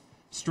goodness,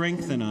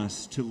 strengthen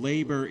us to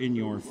labor in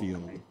your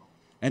field.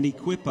 and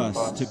equip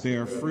us to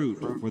bear fruit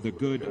for the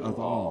good of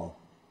all.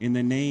 In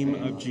the name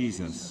of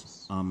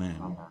Jesus,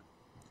 amen.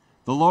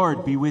 The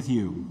Lord be with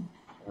you.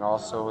 And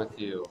also with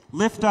you.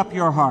 Lift up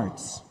your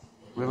hearts.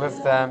 We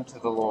lift them to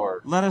the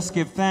Lord. Let us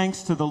give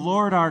thanks to the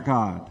Lord our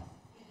God.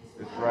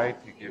 It is right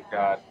to give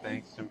God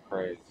thanks and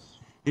praise.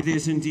 It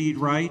is indeed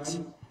right,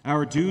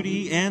 our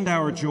duty and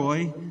our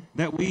joy,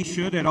 that we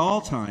should at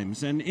all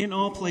times and in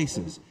all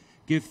places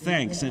give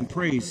thanks and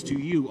praise to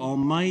you,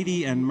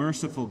 almighty and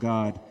merciful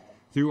God,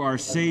 through our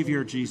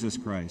Savior Jesus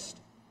Christ.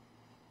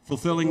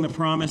 Fulfilling the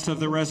promise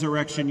of the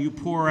resurrection, you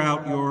pour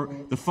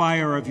out the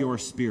fire of your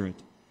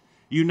Spirit,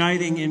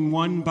 uniting in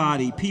one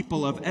body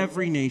people of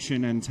every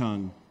nation and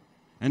tongue.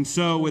 And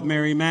so with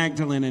Mary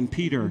Magdalene and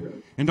Peter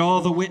and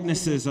all the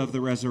witnesses of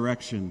the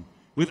resurrection,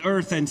 with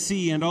earth and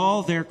sea and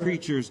all their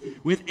creatures,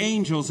 with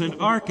angels and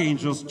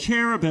archangels,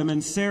 cherubim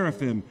and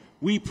seraphim,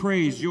 we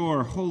praise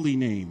your holy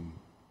name.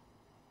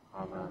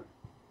 Amen.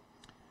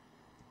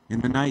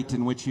 In the night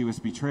in which he was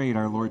betrayed,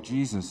 our Lord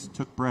Jesus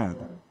took bread.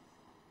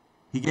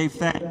 He gave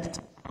thanks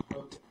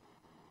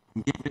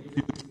and gave it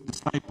to his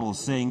disciples,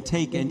 saying,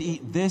 "Take and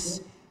eat.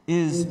 This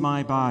is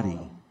my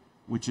body,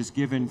 which is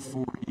given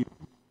for you.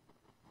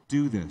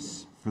 Do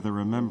this for the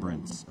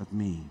remembrance of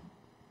me."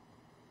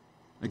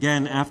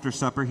 Again, after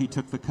supper, he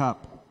took the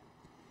cup.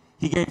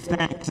 He gave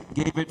thanks and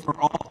gave it for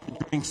all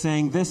to drink,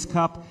 saying, "This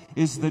cup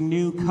is the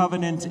new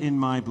covenant in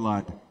my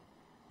blood,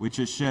 which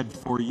is shed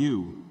for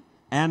you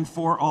and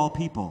for all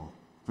people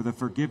for the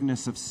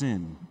forgiveness of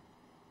sin.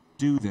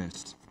 Do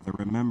this for the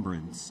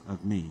remembrance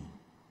of me."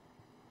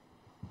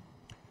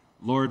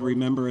 Lord,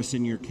 remember us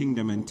in your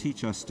kingdom and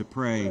teach us to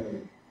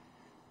pray,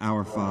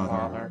 "Our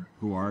Father,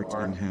 who art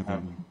in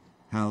heaven,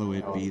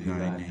 hallowed be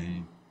thy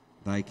name.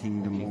 Thy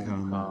kingdom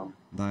come,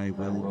 thy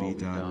will be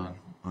done,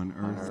 on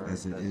earth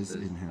as it is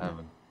in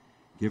heaven.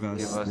 Give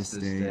us this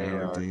day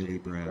our daily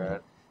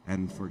bread,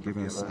 and forgive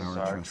us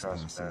our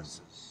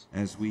trespasses,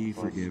 as we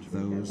forgive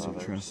those who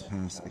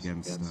trespass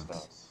against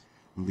us.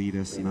 Lead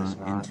us not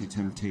into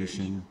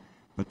temptation,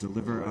 but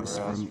deliver us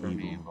from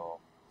evil.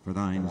 For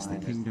thine is the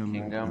kingdom,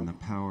 and the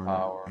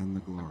power, and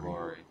the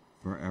glory,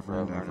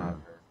 forever and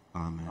ever.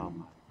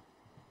 Amen.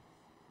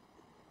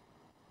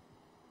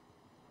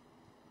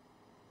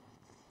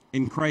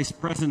 In Christ's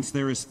presence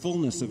there is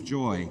fullness of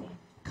joy.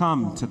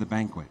 Come to the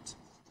banquet.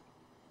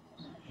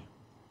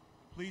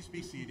 Please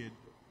be seated.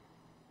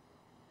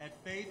 At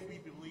Faith, we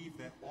believe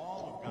that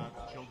all of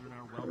God's children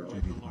are welcome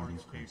at the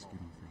Lord's table.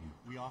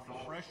 We offer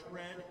fresh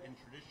bread and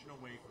traditional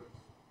wafers.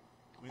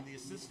 When the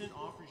assistant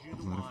offers you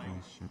the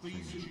wine,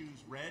 please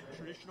choose red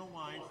traditional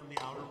wine from the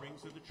outer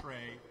rings of the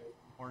tray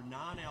or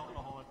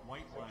non-alcoholic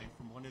white wine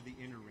from one of the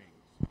inner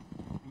rings.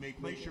 You may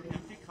place your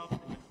empty cup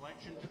in the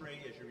collection tray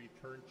as you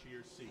return to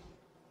your seat.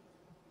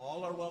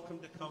 All are welcome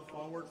to come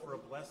forward for a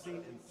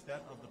blessing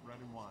instead of the bread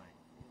and wine.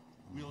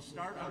 We will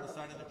start on the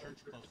side of the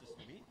church closest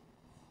to me,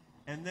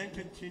 and then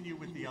continue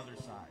with the other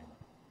side.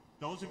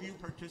 Those of you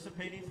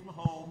participating from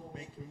home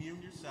may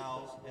commune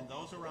yourselves and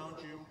those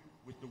around you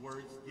with the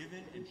words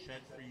given and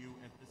shed for you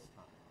at this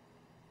time.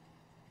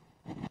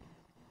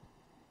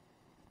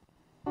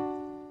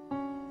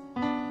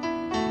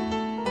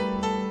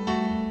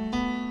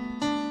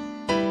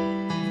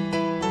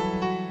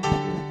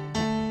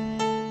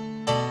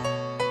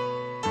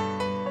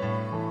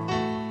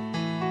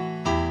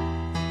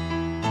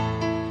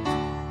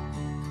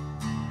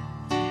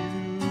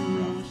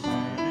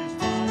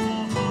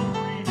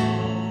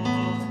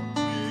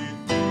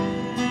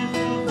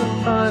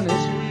 Fun is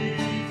sweet.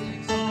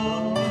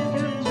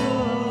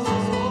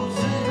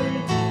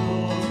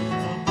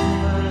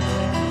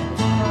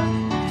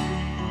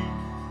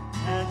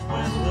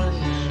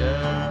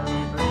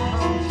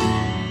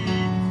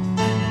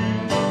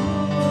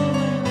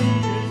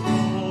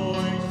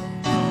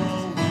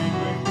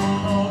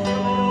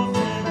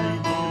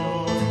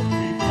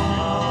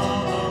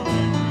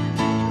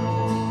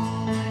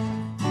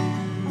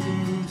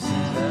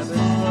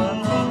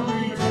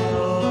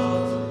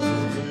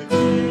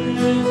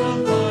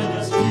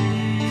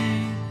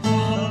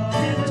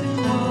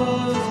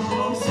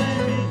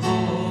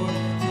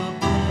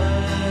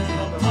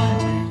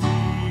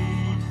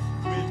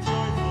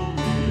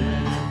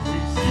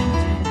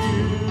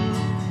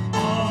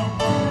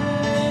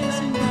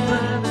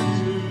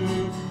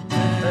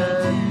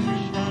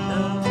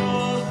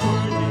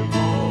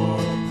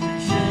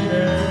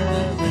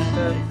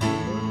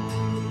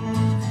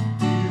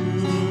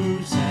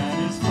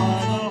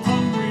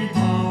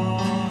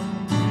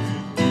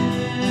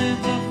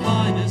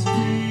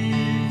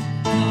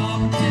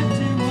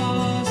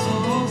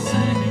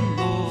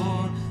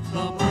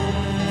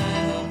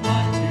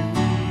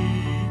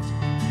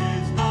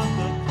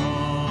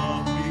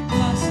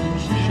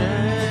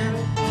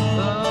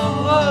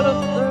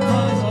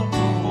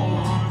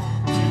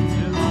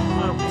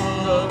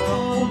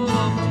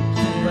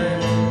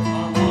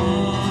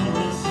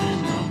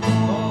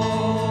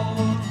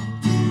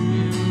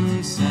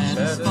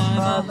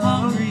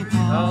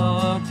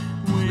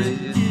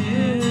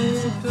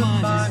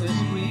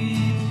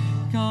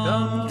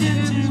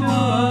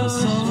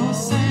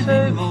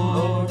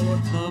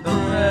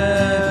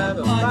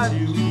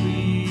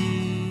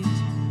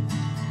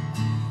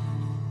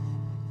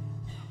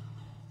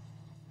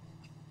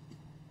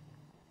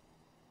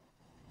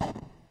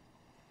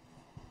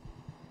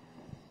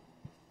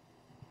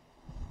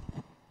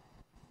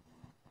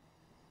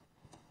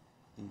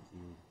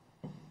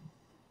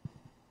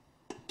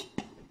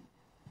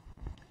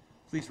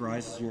 Please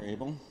rise as you're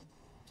able.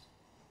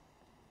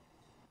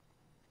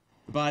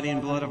 The body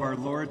and blood of our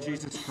Lord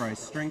Jesus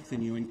Christ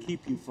strengthen you and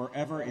keep you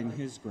forever in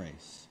his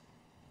grace.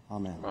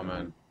 Amen.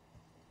 Amen.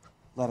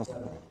 Let us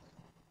pray.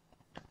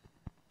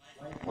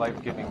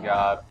 Life-giving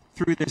God,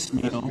 Through this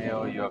meal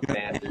you have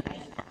bandaged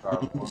our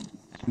wounds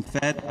and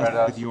fed us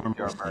us with your your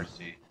mercy.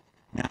 mercy.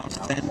 Now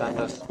Send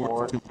us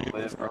forth to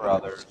live for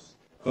others,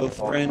 both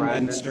friend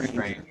and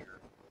stranger,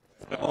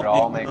 that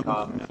all may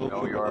come to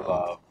know your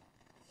love.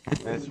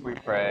 This we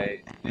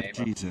pray in the name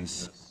of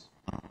Jesus.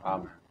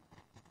 Amen.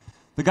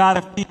 The God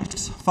of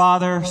peace,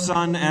 Father,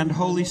 Son, and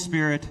Holy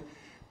Spirit,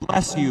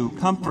 bless you,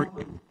 comfort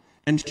you,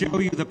 and show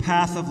you the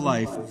path of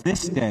life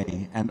this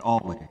day and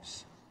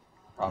always.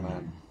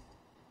 Amen.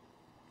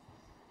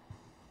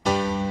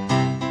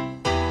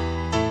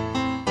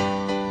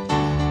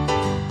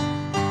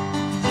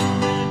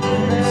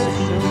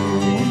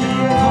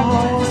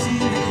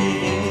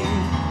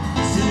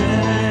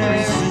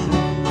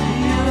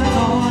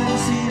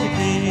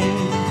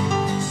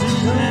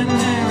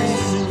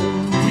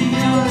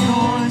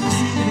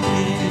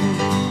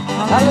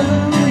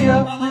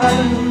 Hallelujah,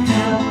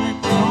 hallelujah,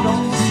 we're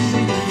going to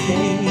see the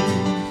King.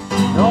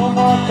 No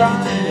more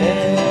crying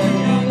there,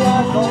 we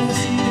are going to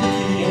see the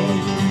King.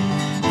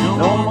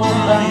 No more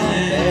crying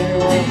there,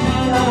 we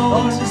are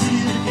going to see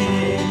the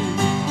King.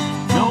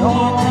 No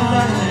more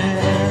crying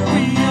there,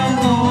 we are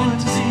going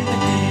to see the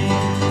King.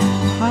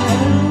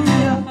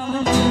 Hallelujah,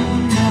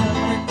 hallelujah,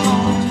 we're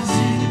going to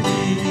see the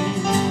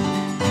King.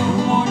 No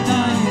more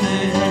dying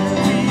there,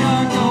 we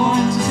are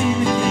going to see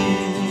the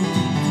King.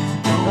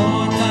 No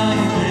more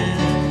dying there,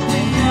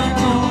 we are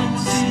going to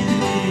see the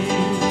King.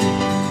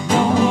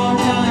 No more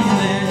dying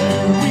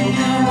there, we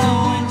are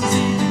going to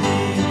see the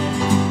King.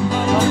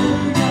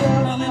 Hallelujah,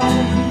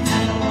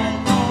 hallelujah, we're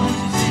going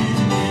to see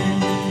the King.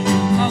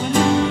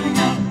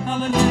 Hallelujah,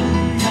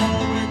 hallelujah,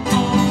 we're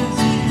going to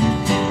see the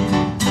King.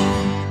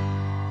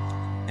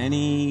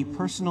 Any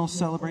personal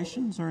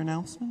celebrations or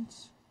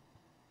announcements?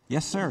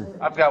 Yes, sir.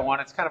 I've got one.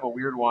 It's kind of a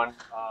weird one.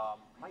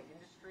 My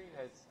industry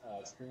has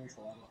experienced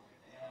a lot of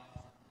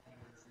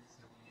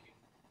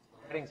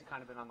weddings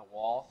kind of been on the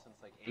wall since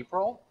like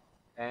April,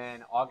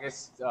 and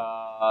August,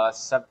 a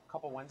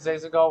couple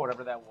Wednesdays ago,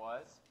 whatever that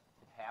was,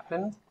 it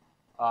happened.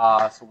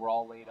 So we're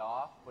all laid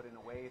off, but in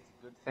a way it's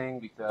a good thing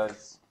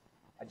because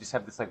I just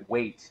have this like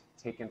weight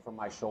taken from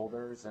my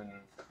shoulders and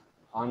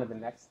on to the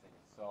next thing.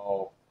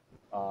 So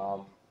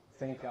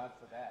thank God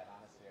for that,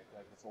 honestly. I feel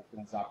like this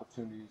opens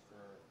opportunities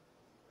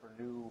for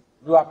new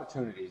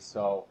opportunities.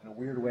 So in a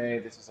weird way,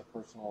 this is a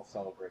personal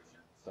celebration.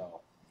 So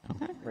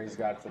praise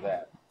God for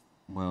that.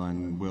 Well,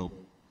 and we'll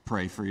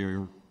pray for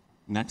your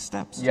next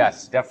steps.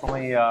 Yes,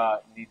 definitely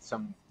need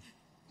some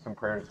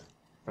prayers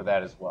for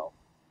that as well.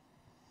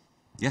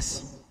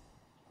 Yes.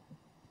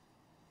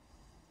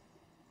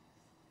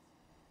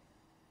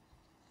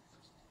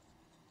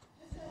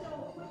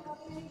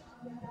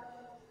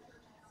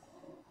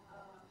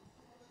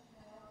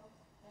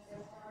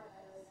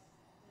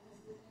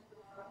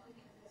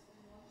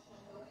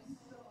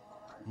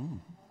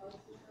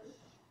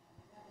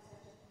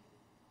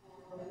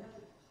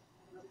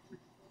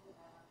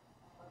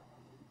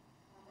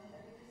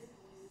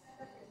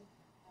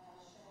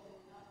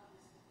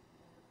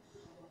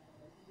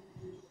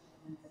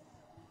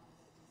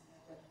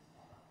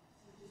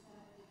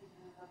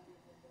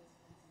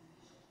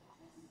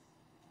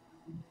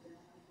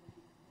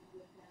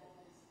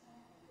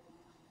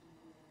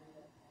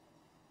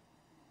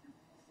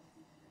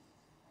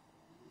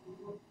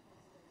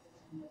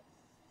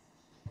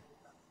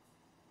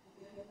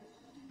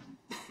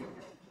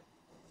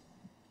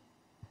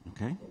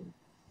 Okay.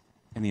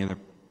 Any other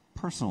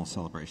personal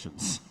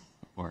celebrations?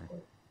 Or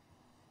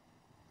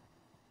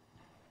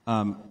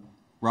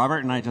Robert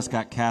and I just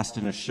got cast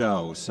in a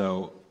show,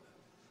 so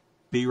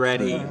be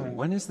ready.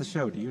 When is the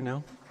show? Do you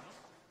know?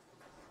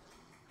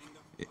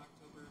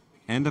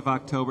 End of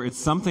October. It's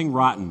something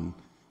rotten.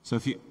 So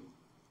if you,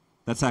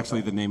 that's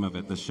actually the name of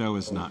it. The show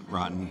is not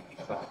rotten.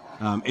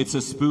 It's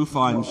a spoof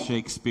on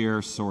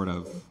Shakespeare, sort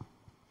of.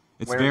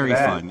 It's very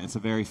fun. It's a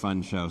very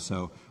fun show.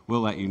 So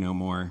we'll let you know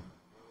more.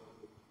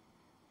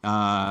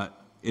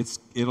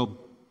 It'll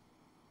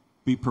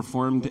be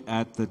performed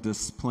at the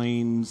Des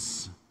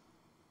Plaines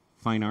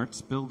Fine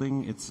Arts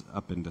Building. It's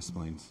up in Des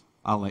Plaines.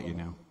 I'll let you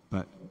know.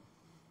 But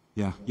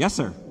yeah, yes,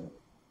 sir.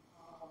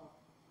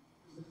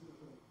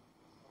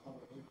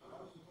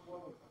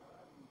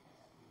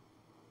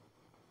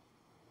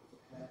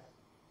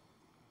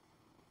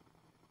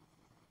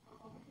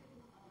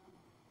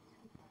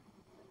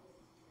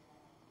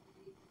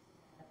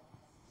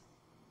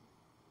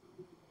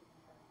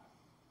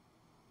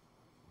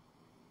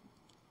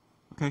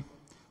 Okay,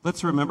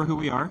 let's remember who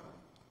we are.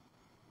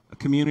 A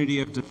community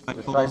of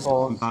disciples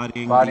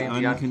embodying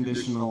the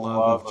unconditional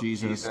love of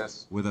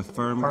Jesus with a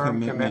firm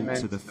commitment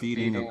to the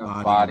feeding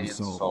of body and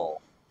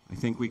soul. I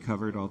think we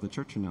covered all the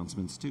church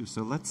announcements too,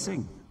 so let's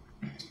sing.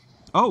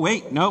 Oh,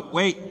 wait, no,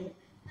 wait.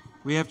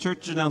 We have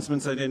church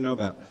announcements I didn't know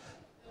about.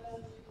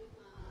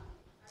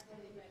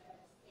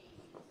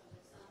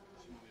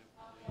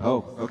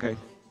 Oh, okay.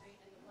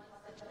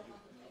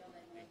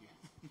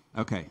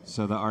 Okay,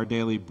 so the Our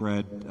Daily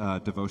Bread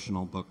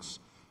devotional books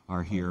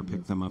are here.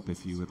 Pick them up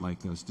if you would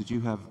like those. Did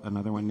you have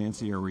another one,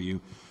 Nancy, or were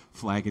you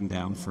flagging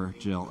down for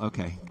Jill?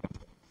 Okay.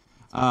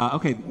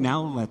 Okay,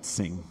 now let's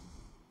sing.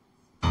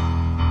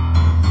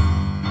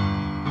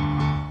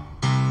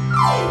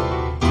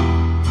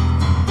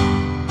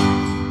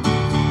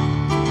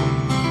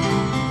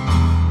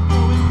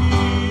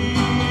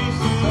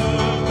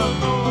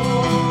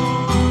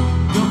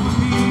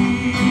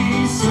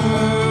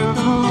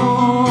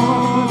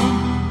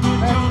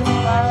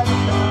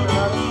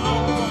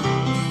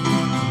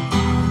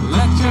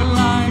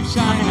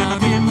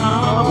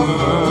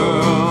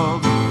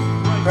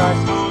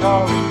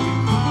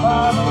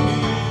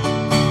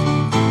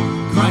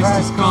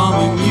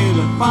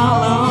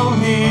 Follow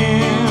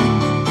him.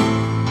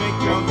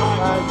 Make your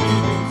life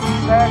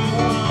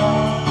sacrifice.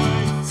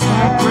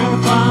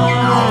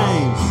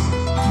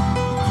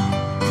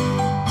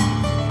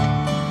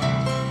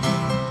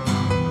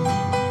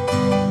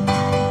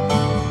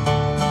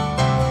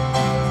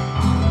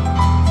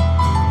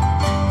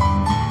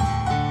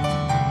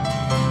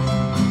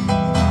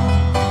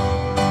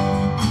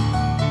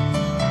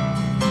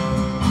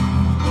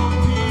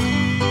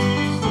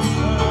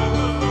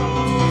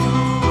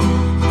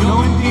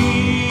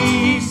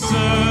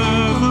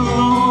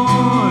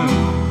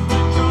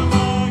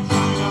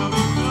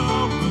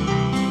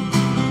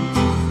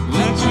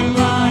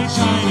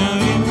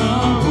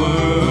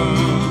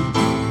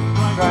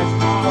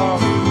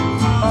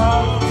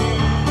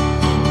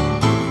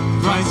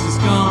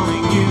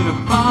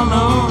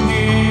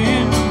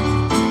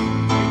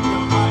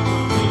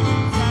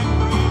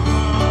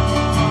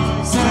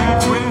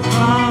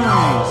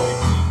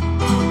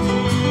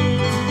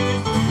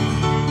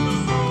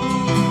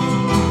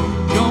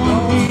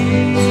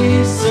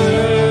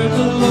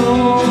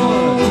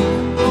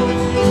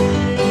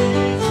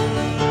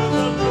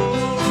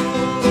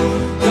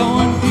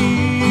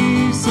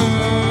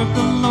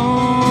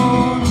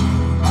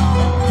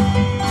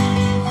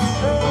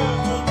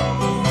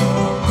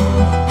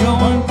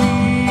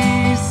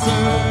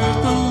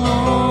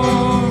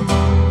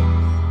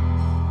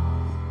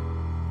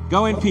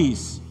 Go in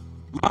peace.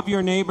 Love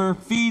your neighbor.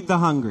 Feed the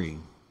hungry.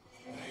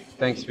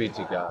 Thanks be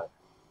to God.